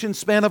attention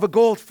span of a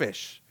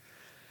goldfish.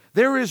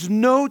 There is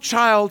no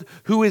child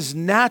who is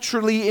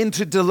naturally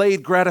into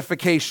delayed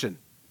gratification.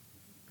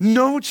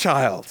 No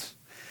child.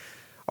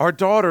 Our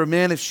daughter,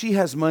 man, if she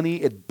has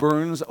money, it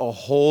burns a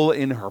hole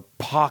in her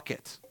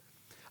pocket.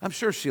 I'm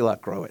sure she'll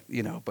outgrow it,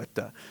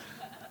 but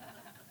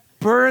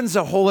burns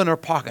a hole in her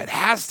pocket.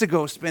 Has to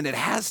go spend it,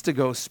 has to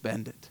go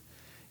spend it.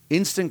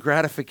 Instant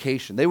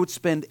gratification. They would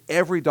spend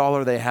every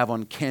dollar they have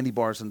on candy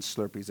bars and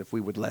Slurpees if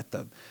we would let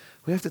them.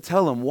 We have to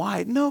tell them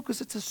why. No, because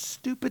it's a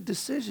stupid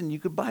decision. You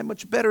could buy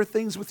much better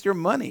things with your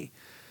money.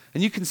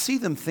 And you can see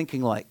them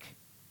thinking like,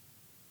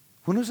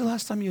 when was the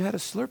last time you had a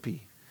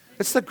Slurpee?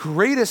 It's the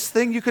greatest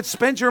thing you could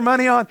spend your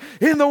money on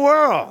in the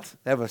world.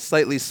 They have a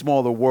slightly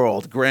smaller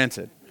world,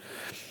 granted.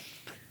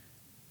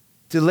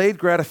 Delayed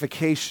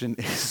gratification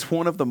is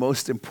one of the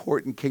most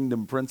important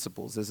kingdom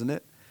principles, isn't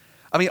it?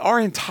 I mean, our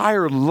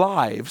entire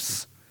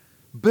lives,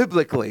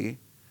 biblically,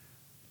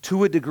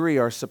 to a degree,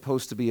 are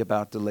supposed to be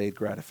about delayed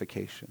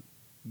gratification.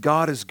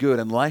 God is good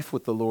and life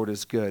with the Lord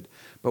is good,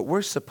 but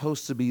we're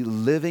supposed to be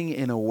living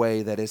in a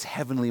way that is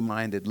heavenly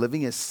minded,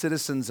 living as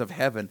citizens of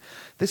heaven.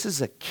 This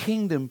is a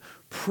kingdom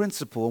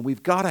principle, and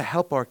we've got to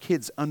help our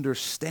kids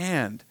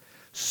understand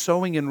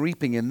sowing and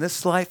reaping in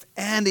this life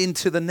and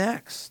into the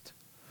next.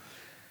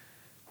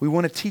 We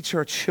want to teach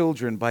our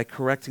children by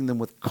correcting them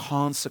with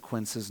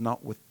consequences,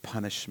 not with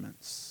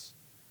punishments.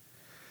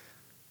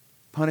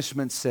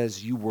 Punishment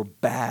says you were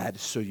bad,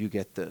 so you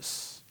get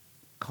this.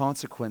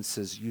 Consequence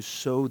says you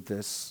sowed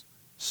this,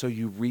 so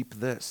you reap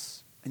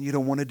this. And you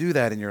don't want to do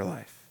that in your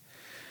life.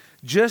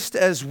 Just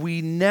as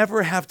we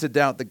never have to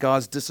doubt that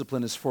God's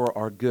discipline is for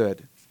our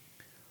good,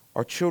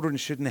 our children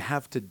shouldn't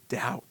have to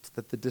doubt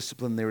that the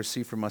discipline they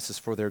receive from us is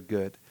for their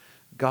good.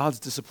 God's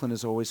discipline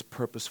is always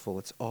purposeful.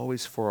 It's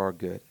always for our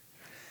good.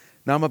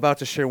 Now I'm about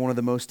to share one of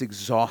the most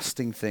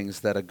exhausting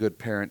things that a good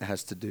parent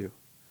has to do.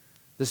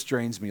 This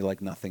drains me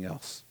like nothing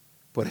else,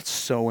 but it's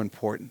so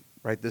important.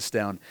 Write this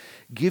down.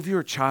 Give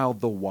your child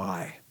the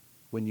why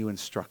when you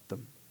instruct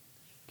them.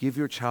 Give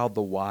your child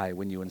the why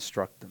when you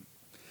instruct them.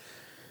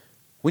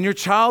 When your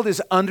child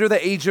is under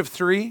the age of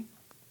 3,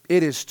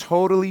 it is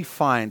totally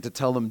fine to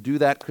tell them, do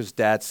that because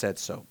dad said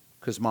so,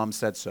 because mom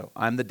said so.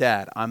 I'm the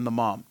dad. I'm the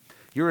mom.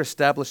 You're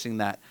establishing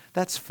that.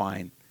 That's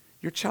fine.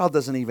 Your child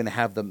doesn't even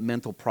have the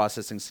mental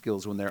processing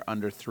skills when they're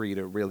under 3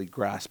 to really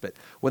grasp it.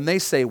 When they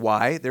say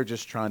why, they're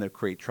just trying to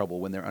create trouble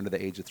when they're under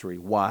the age of 3.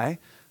 Why?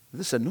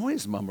 This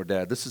annoys mom or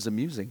dad. This is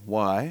amusing.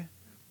 Why?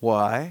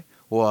 Why?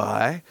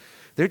 Why?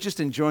 They're just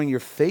enjoying your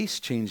face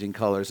changing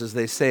colors as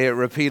they say it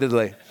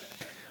repeatedly.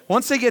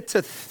 Once they get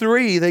to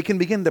 3, they can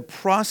begin to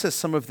process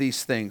some of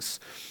these things.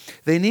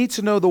 They need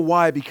to know the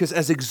why, because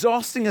as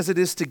exhausting as it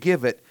is to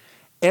give it,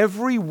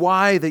 every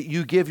why that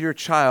you give your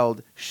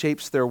child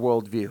shapes their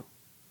worldview.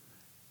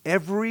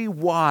 Every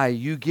why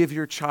you give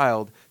your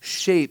child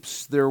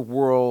shapes their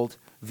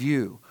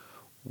worldview.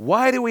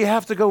 Why do we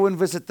have to go and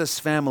visit this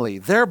family?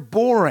 They're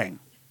boring.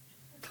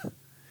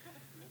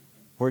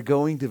 We're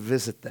going to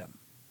visit them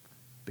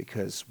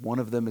because one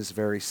of them is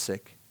very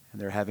sick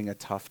and they're having a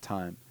tough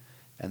time.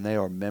 And they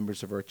are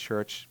members of our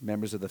church,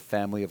 members of the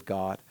family of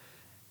God.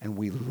 And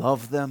we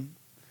love them.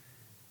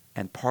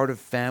 And part of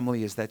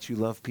family is that you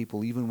love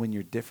people even when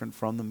you're different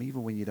from them,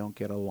 even when you don't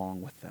get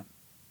along with them.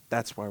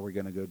 That's why we're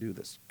going to go do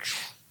this.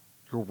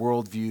 Your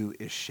worldview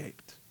is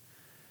shaped.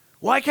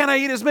 Why can't I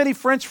eat as many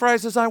French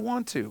fries as I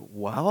want to?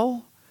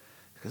 Well,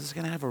 because it's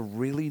going to have a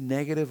really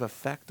negative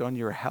effect on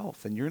your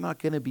health. And you're not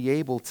going to be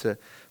able to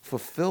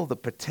fulfill the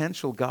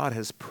potential God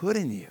has put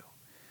in you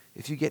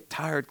if you get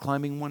tired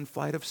climbing one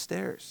flight of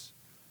stairs.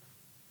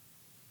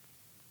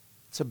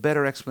 It's a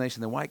better explanation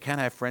than why can't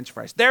I have French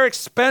fries? They're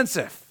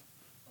expensive.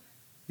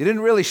 You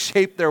didn't really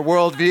shape their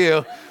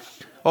worldview.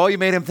 All you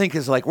made them think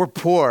is like, we're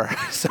poor.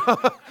 So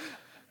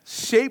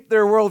shape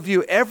their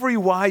worldview. Every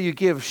why you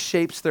give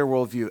shapes their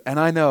worldview. And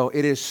I know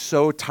it is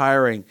so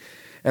tiring.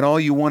 And all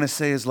you want to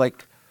say is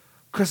like,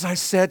 because I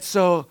said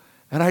so,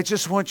 and I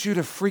just want you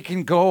to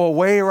freaking go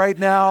away right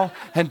now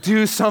and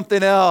do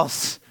something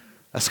else.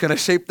 That's going to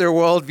shape their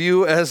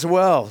worldview as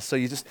well. So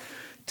you just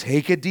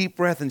take a deep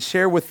breath and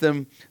share with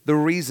them the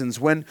reasons.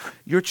 When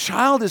your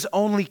child is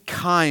only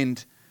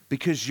kind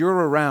because you're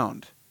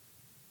around,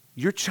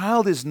 your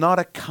child is not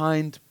a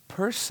kind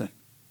person.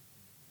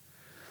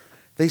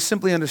 They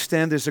simply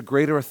understand there's a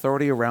greater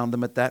authority around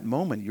them at that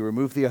moment. You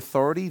remove the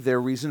authority,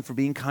 their reason for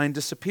being kind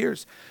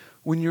disappears.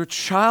 When your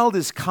child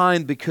is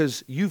kind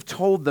because you've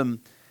told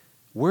them,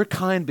 we're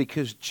kind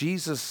because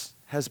Jesus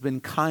has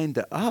been kind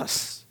to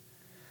us.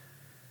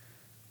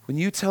 When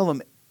you tell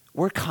them,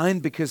 we're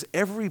kind because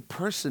every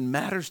person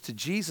matters to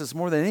Jesus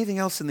more than anything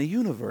else in the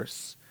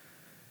universe.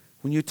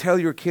 When you tell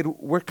your kid,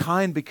 we're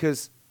kind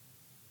because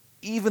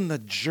even the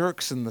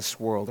jerks in this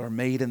world are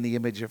made in the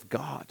image of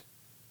God,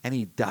 and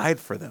He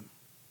died for them.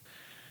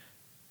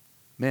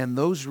 Man,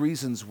 those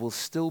reasons will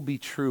still be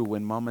true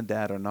when mom and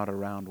dad are not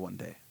around one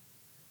day,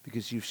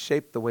 because you've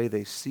shaped the way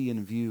they see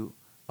and view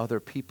other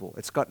people.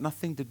 It's got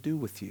nothing to do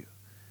with you.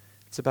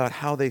 It's about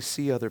how they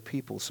see other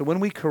people. So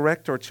when we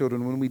correct our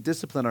children, when we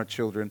discipline our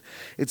children,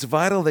 it's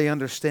vital they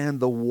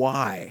understand the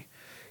why.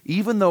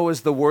 Even though,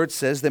 as the word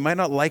says, they might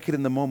not like it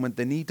in the moment,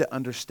 they need to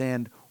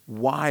understand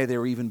why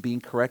they're even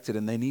being corrected,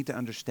 and they need to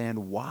understand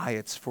why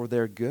it's for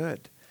their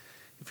good.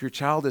 If your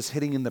child is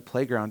hitting in the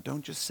playground,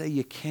 don't just say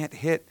you can't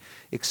hit.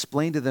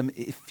 Explain to them,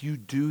 if you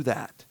do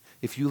that,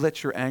 if you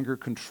let your anger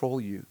control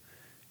you,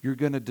 you're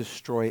going to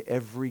destroy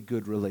every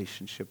good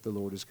relationship the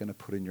Lord is going to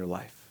put in your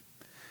life.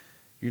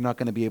 You're not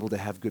going to be able to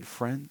have good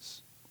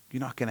friends.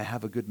 You're not going to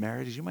have a good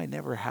marriage. You might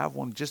never have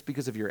one just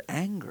because of your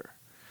anger.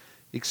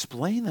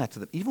 Explain that to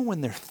them. Even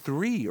when they're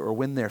 3 or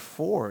when they're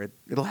 4,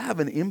 it'll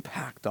have an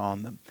impact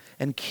on them.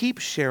 And keep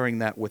sharing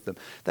that with them.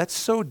 That's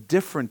so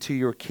different to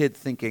your kid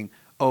thinking,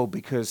 oh,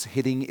 because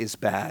hitting is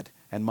bad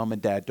and mom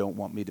and dad don't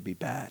want me to be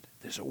bad.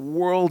 There's a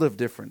world of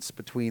difference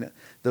between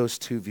those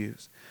two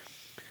views.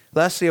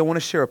 Lastly, I want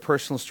to share a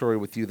personal story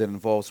with you that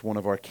involves one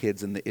of our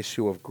kids and the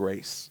issue of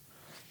grace.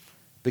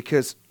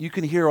 Because you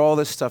can hear all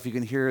this stuff. You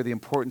can hear the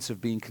importance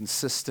of being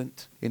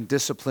consistent in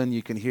discipline.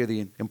 You can hear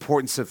the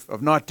importance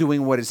of not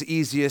doing what is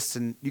easiest.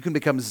 And you can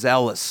become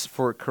zealous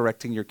for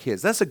correcting your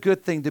kids. That's a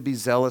good thing to be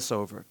zealous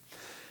over.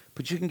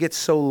 But you can get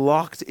so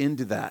locked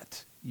into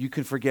that, you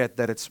can forget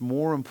that it's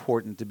more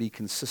important to be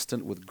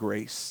consistent with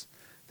grace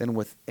than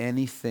with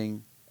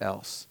anything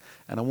else.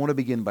 And I want to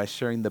begin by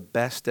sharing the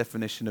best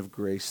definition of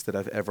grace that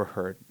I've ever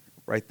heard.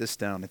 Write this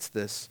down. It's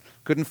this.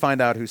 Couldn't find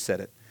out who said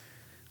it.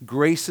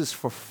 Grace is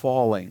for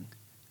falling.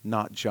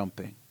 not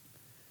jumping.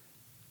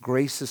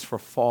 Grace is for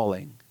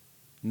falling,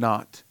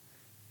 not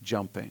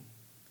jumping.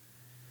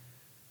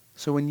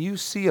 So when you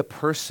see a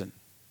person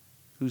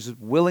who's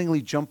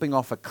willingly jumping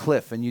off a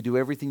cliff and you do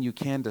everything you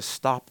can to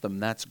stop them,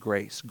 that's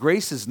grace.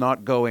 Grace is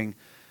not going,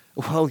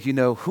 well,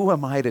 who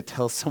am I to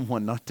tell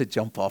someone not to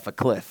jump off a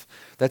cliff?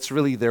 That's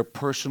really their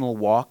personal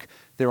walk.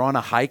 They're on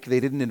a hike. They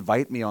didn't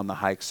invite me on the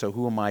hike, so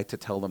who am I to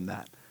tell them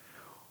that?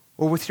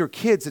 Or with your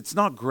kids, it's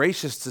not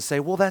gracious to say,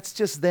 well, that's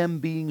just them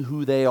being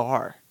who they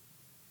are.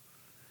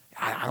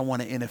 I don't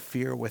want to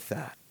interfere with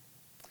that.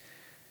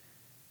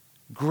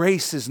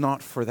 Grace is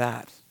not for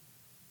that.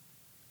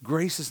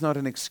 Grace is not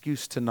an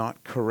excuse to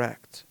not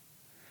correct.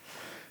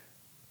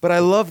 But I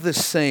love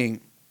this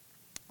saying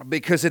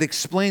because it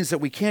explains that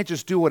we can't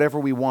just do whatever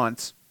we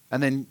want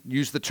and then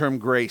use the term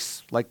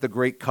grace, like the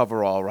great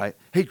coverall, right?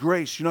 Hey,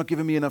 grace, you're not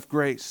giving me enough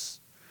grace.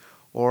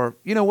 Or,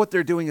 what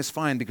they're doing is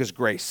fine because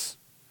grace.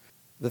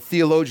 The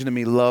theologian in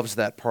me loves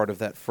that part of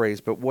that phrase,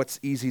 but what's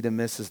easy to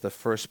miss is the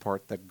first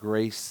part, that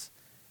grace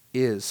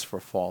is for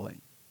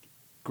falling.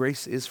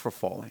 Grace is for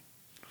falling.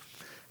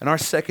 And our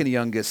second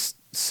youngest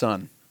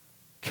son,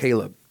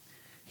 Caleb,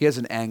 he has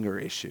an anger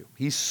issue.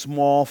 He's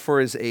small for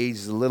his age.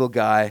 He's a little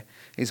guy.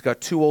 He's got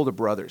 2 older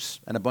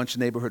brothers and a bunch of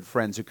neighborhood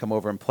friends who come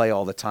over and play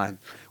all the time.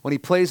 When he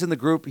plays in the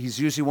group, he's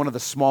usually one of the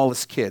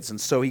smallest kids, and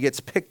so he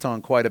gets picked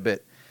on quite a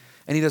bit,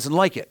 and he doesn't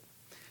like it.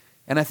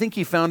 And I think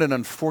he found an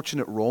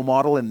unfortunate role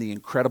model in the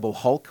Incredible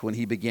Hulk when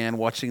he began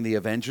watching the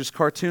Avengers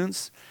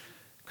cartoons,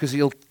 because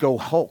he'll go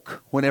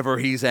Hulk whenever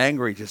he's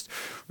angry, just...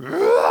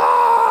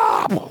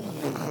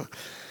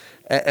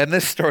 And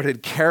this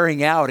started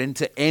carrying out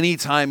into any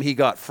time he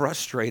got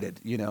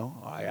frustrated.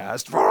 I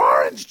asked for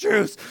orange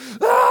juice.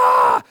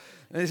 Ah!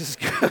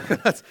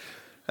 That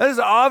is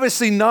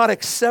obviously not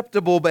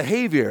acceptable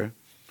behavior.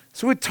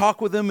 So we'd talk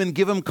with him and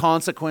give him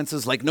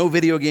consequences like no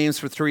video games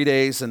for 3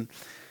 days. And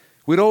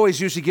we'd always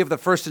usually give the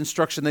first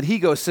instruction that he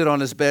go sit on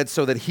his bed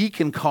so that he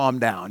can calm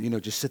down.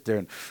 Just sit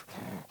there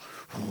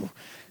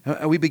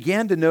and we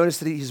began to notice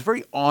that he's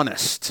very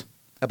honest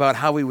about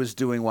how he was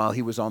doing while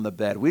he was on the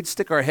bed. We'd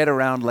stick our head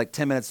around like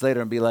 10 minutes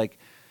later and be like,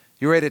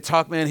 you ready to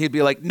talk, man? He'd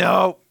be like,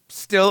 no,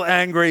 still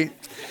angry.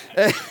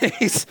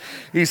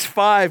 He's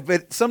 5,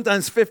 but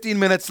sometimes 15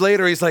 minutes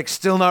later, he's like,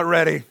 still not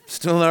ready.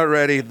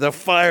 The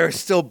fire's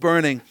still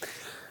burning.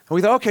 And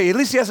we thought, okay, at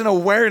least he has an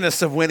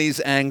awareness of when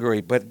he's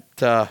angry. But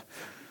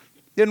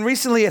then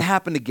recently it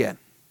happened again.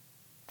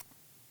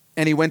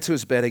 And he went to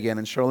his bed again,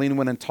 and Charlene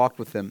went and talked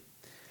with him.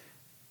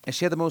 And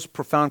she had the most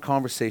profound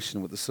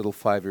conversation with this little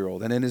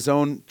 5-year-old. And in his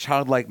own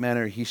childlike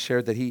manner, he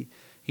shared that he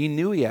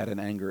knew he had an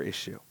anger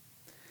issue.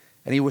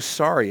 And he was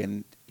sorry,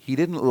 and he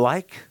didn't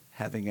like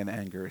having an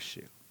anger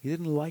issue. He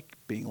didn't like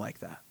being like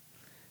that.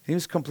 He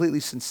was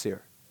completely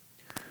sincere.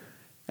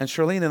 And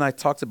Charlene and I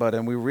talked about it,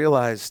 and we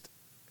realized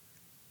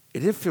it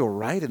didn't feel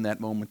right in that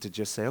moment to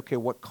just say, okay,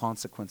 what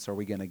consequence are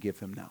we going to give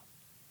him now?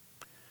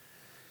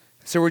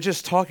 So we're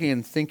just talking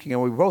and thinking,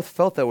 and we both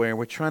felt that way, and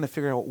we're trying to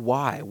figure out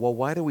why. Well,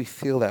 why do we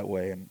feel that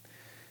way? And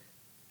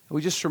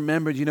we just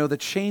remembered, the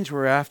change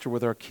we're after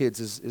with our kids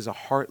is a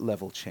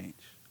heart-level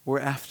change. We're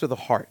after the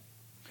heart.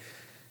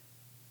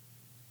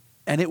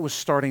 And it was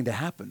starting to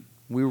happen.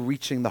 We were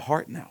reaching the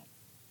heart now.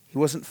 He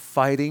wasn't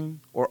fighting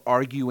or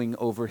arguing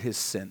over his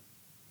sin.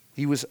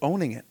 He was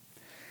owning it.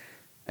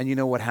 And you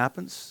know what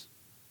happens?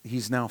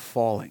 He's now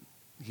falling.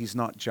 He's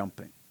not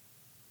jumping.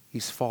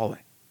 He's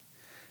falling.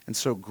 And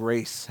so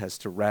grace has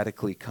to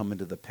radically come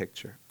into the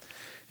picture.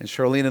 And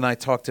Charlene and I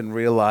talked and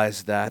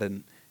realized that,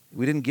 and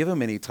we didn't give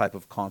him any type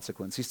of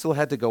consequence. He still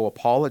had to go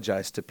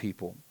apologize to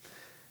people.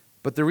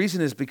 But the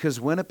reason is because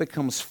when it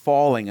becomes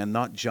falling and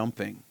not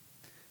jumping,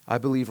 I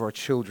believe our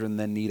children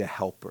then need a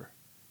helper.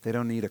 They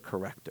don't need a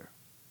corrector.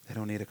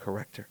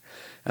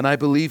 And I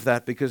believe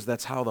that because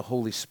that's how the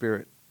Holy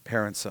Spirit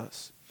parents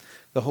us.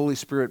 The Holy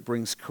Spirit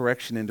brings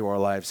correction into our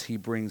lives. He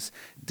brings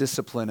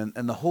discipline.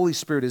 And the Holy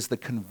Spirit is the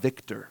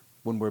convictor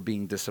when we're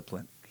being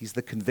disciplined. He's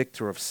the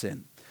convictor of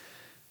sin.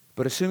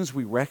 But as soon as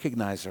we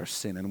recognize our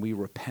sin and we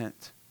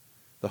repent,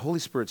 the Holy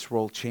Spirit's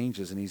role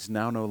changes, and he's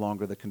now no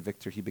longer the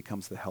convictor. He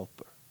becomes the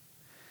helper.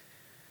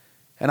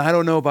 And I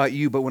don't know about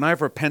you, but when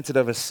I've repented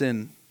of a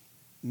sin,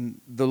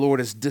 the Lord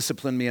has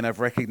disciplined me and I've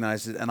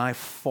recognized it, and I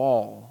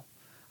fall.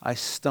 I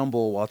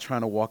stumble while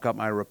trying to walk up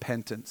my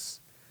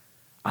repentance.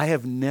 I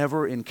have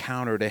never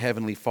encountered a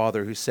Heavenly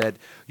Father who said,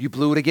 you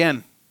blew it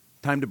again.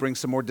 Time to bring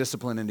some more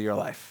discipline into your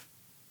life.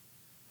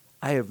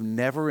 I have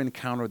never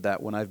encountered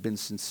that when I've been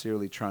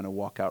sincerely trying to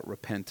walk out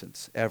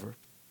repentance, ever.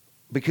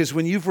 Because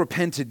when you've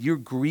repented, you're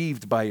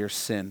grieved by your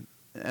sin.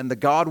 And the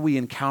God we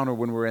encounter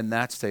when we're in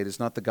that state is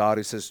not the God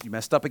who says, you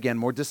messed up again,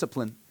 more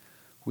discipline.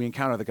 We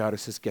encounter the God who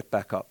says, get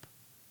back up.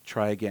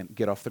 Try again.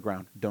 Get off the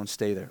ground. Don't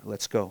stay there.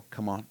 Let's go.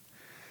 Come on.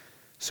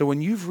 So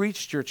when you've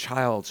reached your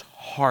child's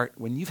heart,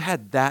 when you've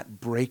had that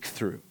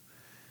breakthrough,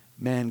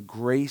 man,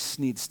 grace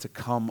needs to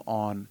come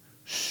on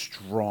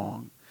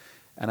strong.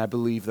 And I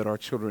believe that our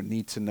children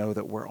need to know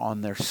that we're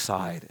on their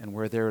side and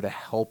we're there to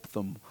help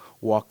them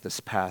walk this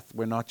path.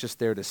 We're not just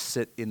there to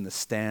sit in the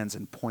stands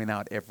and point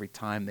out every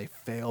time they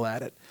fail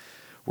at it.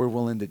 we're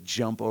willing to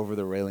jump over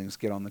the railings,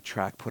 get on the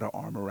track, put our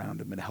arm around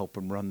them, and help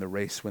them run the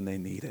race when they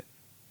need it.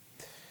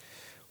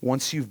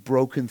 Once you've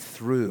broken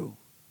through,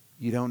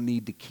 you don't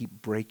need to keep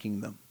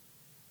breaking them.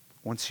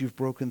 Once you've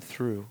broken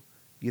through,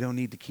 you don't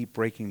need to keep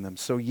breaking them.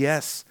 So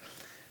yes,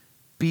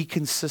 be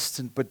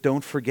consistent, but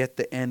don't forget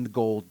the end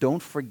goal.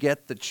 Don't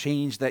forget the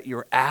change that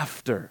you're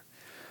after.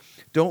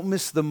 Don't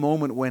miss the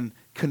moment when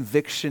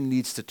conviction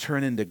needs to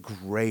turn into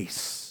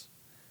grace.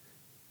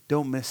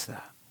 Don't miss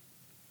that.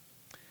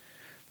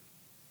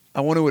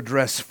 I want to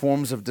address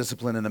forms of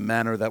discipline in a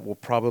manner that will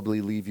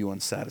probably leave you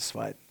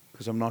unsatisfied,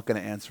 because I'm not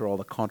going to answer all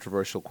the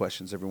controversial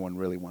questions everyone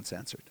really wants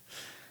answered.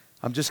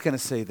 I'm just going to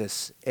say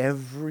this.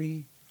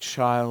 Every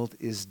child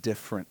is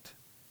different.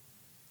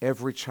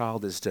 Every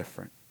child is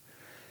different.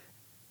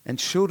 And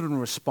children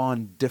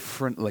respond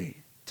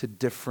differently to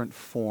different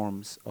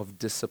forms of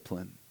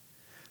discipline.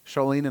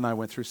 Charlene and I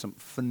went through some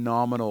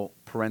phenomenal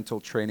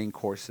parental training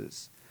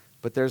courses,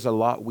 but there's a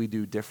lot we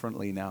do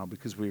differently now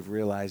because we've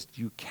realized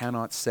you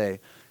cannot say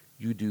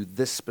you do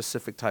this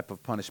specific type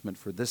of punishment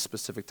for this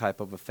specific type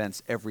of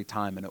offense every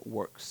time and it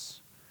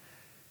works.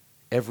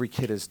 Every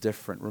kid is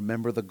different.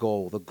 Remember the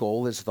goal. The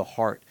goal is the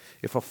heart.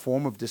 If a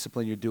form of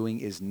discipline you're doing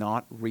is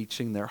not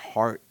reaching their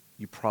heart,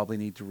 you probably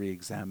need to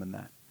re-examine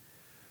that.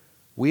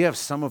 We have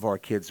some of our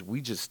kids,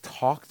 we just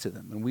talk to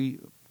them, and we,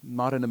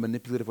 not in a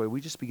manipulative way,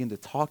 we just begin to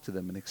talk to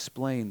them and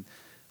explain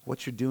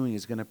what you're doing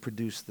is going to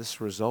produce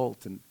this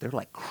result, and they're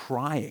like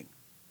crying.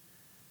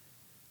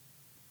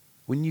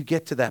 When you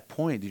get to that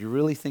point, do you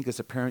really think as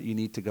a parent you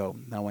need to go,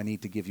 now I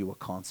need to give you a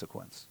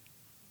consequence?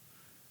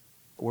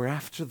 We're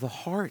after the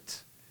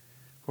heart.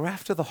 We're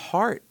after the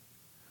heart.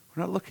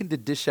 We're not looking to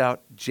dish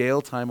out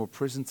jail time or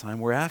prison time.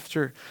 We're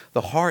after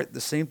the heart,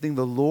 the same thing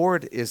the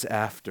Lord is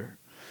after.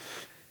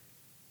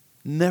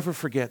 Never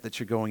forget that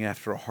you're going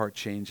after a heart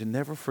change, and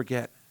never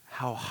forget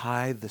how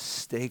high the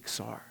stakes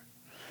are.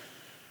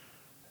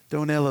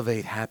 Don't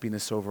elevate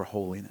happiness over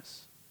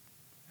holiness.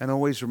 And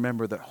always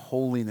remember that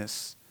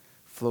holiness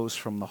flows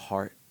from the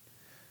heart.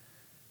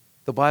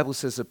 The Bible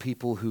says of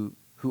people who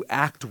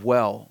act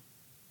well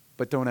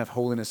but don't have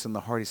holiness in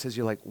the heart, he says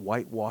you're like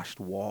whitewashed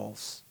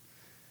walls.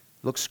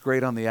 Looks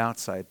great on the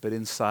outside, but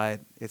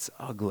inside it's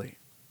ugly.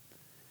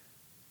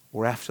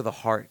 We're after the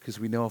heart because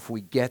we know if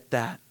we get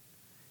that,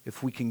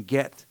 if we can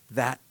get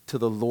that to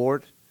the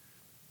Lord,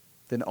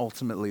 then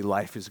ultimately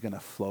life is going to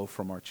flow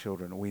from our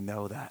children. We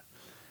know that.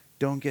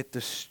 Don't get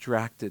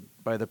distracted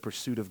by the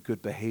pursuit of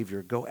good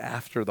behavior. Go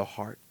after the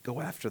heart. Go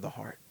after the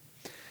heart.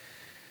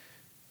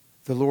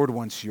 The Lord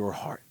wants your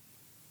heart.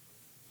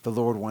 The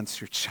Lord wants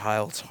your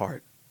child's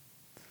heart.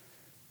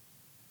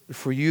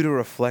 For you to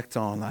reflect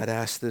on, I'd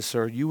ask this,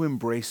 are you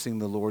embracing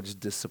the Lord's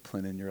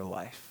discipline in your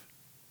life?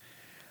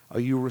 Are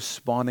you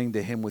responding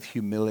to Him with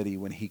humility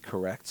when He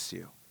corrects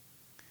you?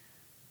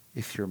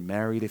 If you're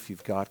married, if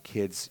you've got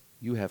kids,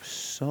 you have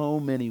so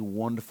many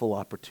wonderful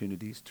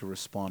opportunities to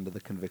respond to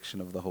the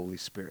conviction of the Holy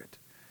Spirit.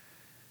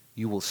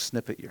 You will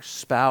snip at your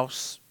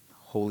spouse.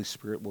 Holy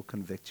Spirit will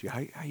convict you.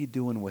 How are you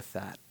doing with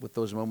that? With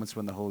those moments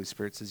when the Holy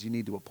Spirit says you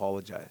need to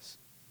apologize?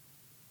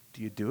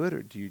 Do you do it,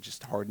 or do you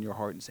just harden your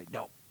heart and say,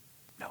 no?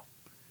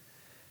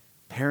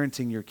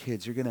 Parenting your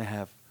kids, you're going to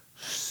have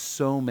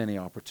so many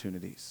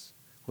opportunities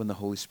when the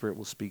Holy Spirit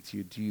will speak to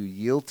you. Do you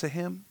yield to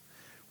Him?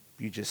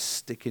 You just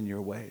stick in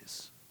your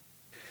ways.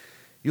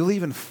 You'll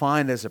even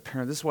find as a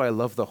parent, this is why I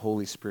love the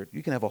Holy Spirit.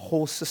 You can have a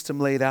whole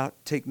system laid out,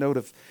 take note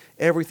of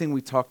everything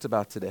we talked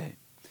about today.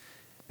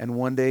 And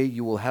one day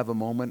you will have a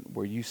moment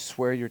where you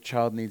swear your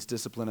child needs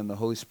discipline and the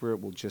Holy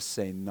Spirit will just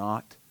say,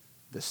 not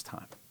this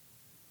time.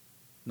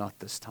 Not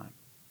this time.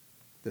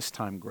 This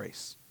time,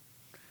 grace.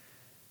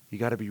 You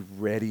got to be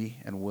ready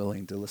and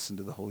willing to listen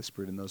to the Holy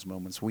Spirit in those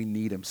moments. We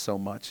need Him so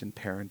much in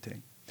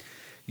parenting.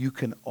 You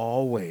can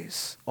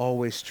always,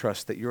 always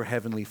trust that your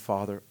Heavenly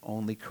Father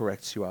only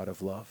corrects you out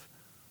of love,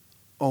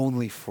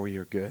 only for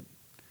your good.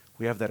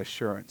 We have that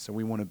assurance, and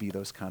we want to be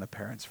those kind of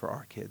parents for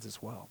our kids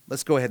as well.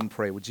 Let's go ahead and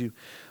pray. Would you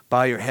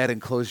bow your head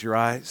and close your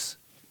eyes?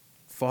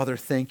 Father,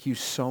 thank you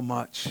so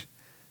much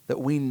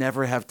that we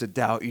never have to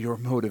doubt your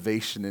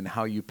motivation in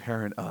how you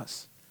parent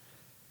us.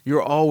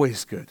 You're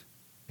always good.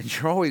 And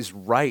you're always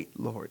right,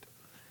 Lord.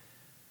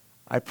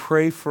 I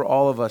pray for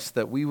all of us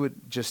that we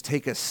would just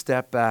take a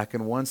step back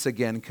and once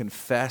again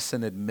confess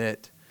and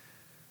admit,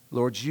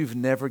 Lord, you've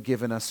never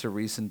given us a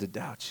reason to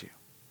doubt you.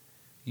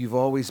 You've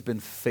always been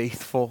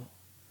faithful.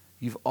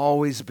 You've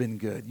always been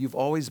good. You've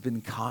always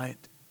been kind.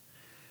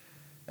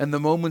 And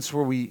the moments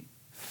where we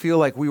feel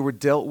like we were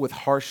dealt with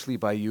harshly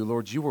by you,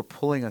 Lord, you were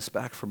pulling us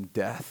back from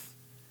death.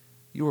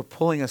 You were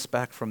pulling us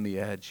back from the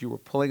edge. You were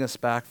pulling us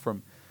back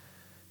from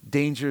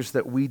dangers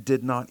that we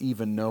did not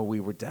even know we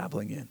were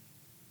dabbling in,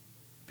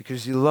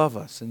 because you love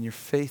us and you're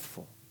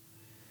faithful.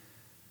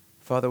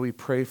 Father, we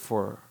pray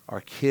for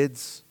our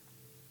kids,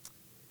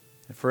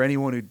 and for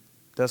anyone who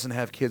doesn't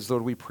have kids,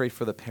 Lord, we pray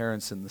for the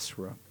parents in this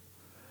room,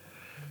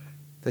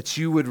 that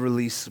you would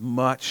release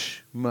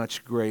much,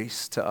 much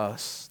grace to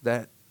us,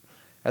 that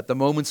at the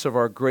moments of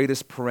our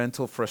greatest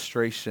parental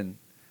frustration,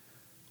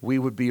 we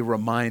would be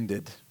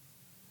reminded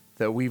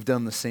that we've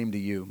done the same to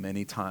you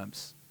many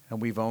times,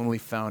 and we've only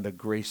found a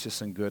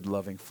gracious and good,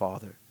 loving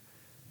Father.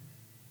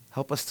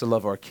 Help us to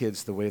love our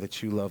kids the way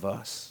that you love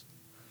us.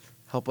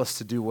 Help us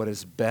to do what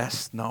is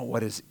best, not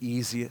what is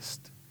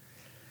easiest.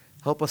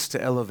 Help us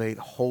to elevate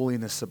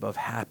holiness above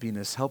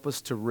happiness. Help us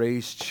to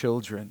raise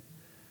children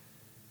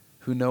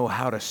who know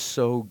how to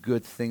sow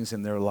good things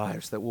in their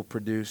lives that will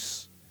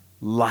produce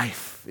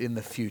life in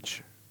the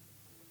future.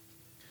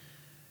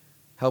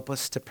 Help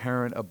us to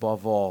parent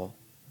above all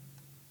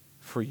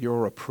for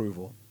your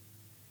approval,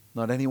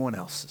 not anyone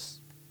else's.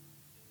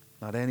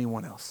 Not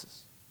anyone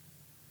else's.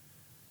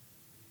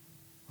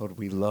 Lord,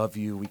 we love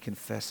you. We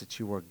confess that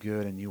you are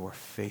good and you are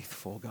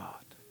faithful,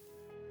 God.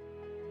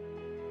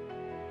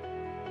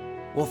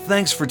 Well,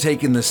 thanks for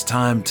taking this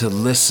time to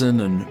listen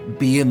and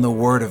be in the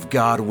Word of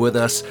God with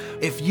us.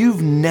 If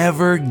you've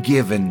never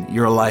given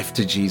your life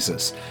to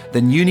Jesus,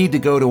 then you need to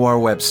go to our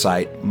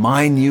website,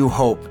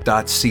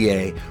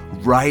 mynewhope.ca,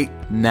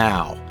 right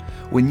now.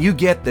 When you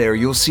get there,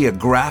 you'll see a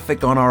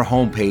graphic on our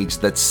homepage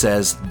that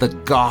says The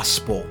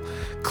Gospel.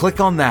 Click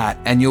on that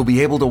and you'll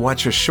be able to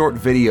watch a short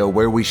video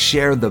where we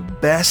share the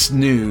best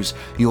news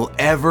you'll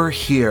ever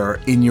hear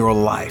in your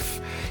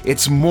life.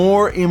 It's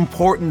more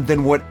important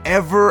than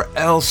whatever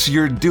else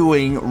you're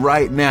doing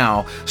right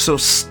now. So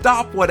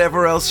stop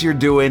whatever else you're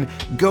doing,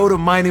 go to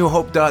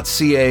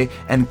mynewhope.ca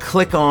and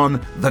click on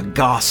The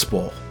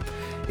Gospel.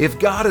 If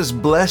God has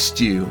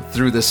blessed you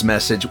through this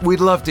message,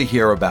 we'd love to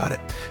hear about it.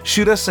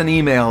 Shoot us an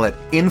email at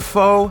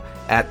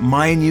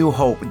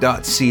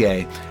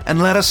info@mynewhope.ca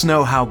and let us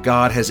know how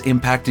God has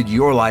impacted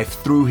your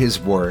life through His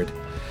Word.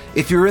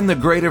 If you're in the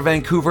greater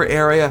Vancouver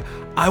area,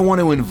 I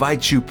want to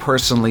invite you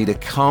personally to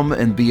come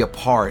and be a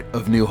part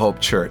of New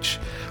Hope Church.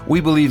 We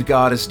believe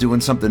God is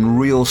doing something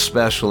real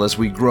special as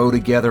we grow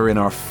together in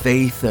our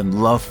faith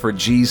and love for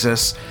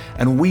Jesus,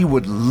 and we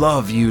would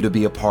love you to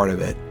be a part of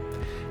it.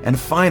 And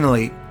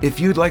finally, if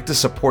you'd like to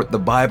support the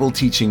Bible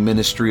teaching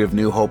ministry of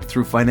New Hope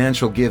through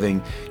financial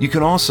giving, you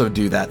can also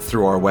do that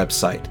through our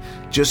website.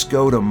 Just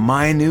go to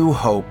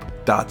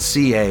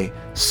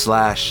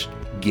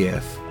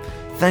mynewhope.ca/give.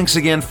 Thanks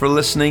again for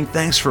listening.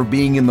 Thanks for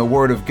being in the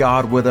Word of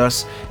God with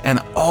us.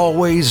 And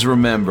always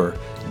remember,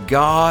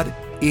 God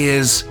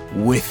is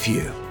with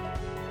you.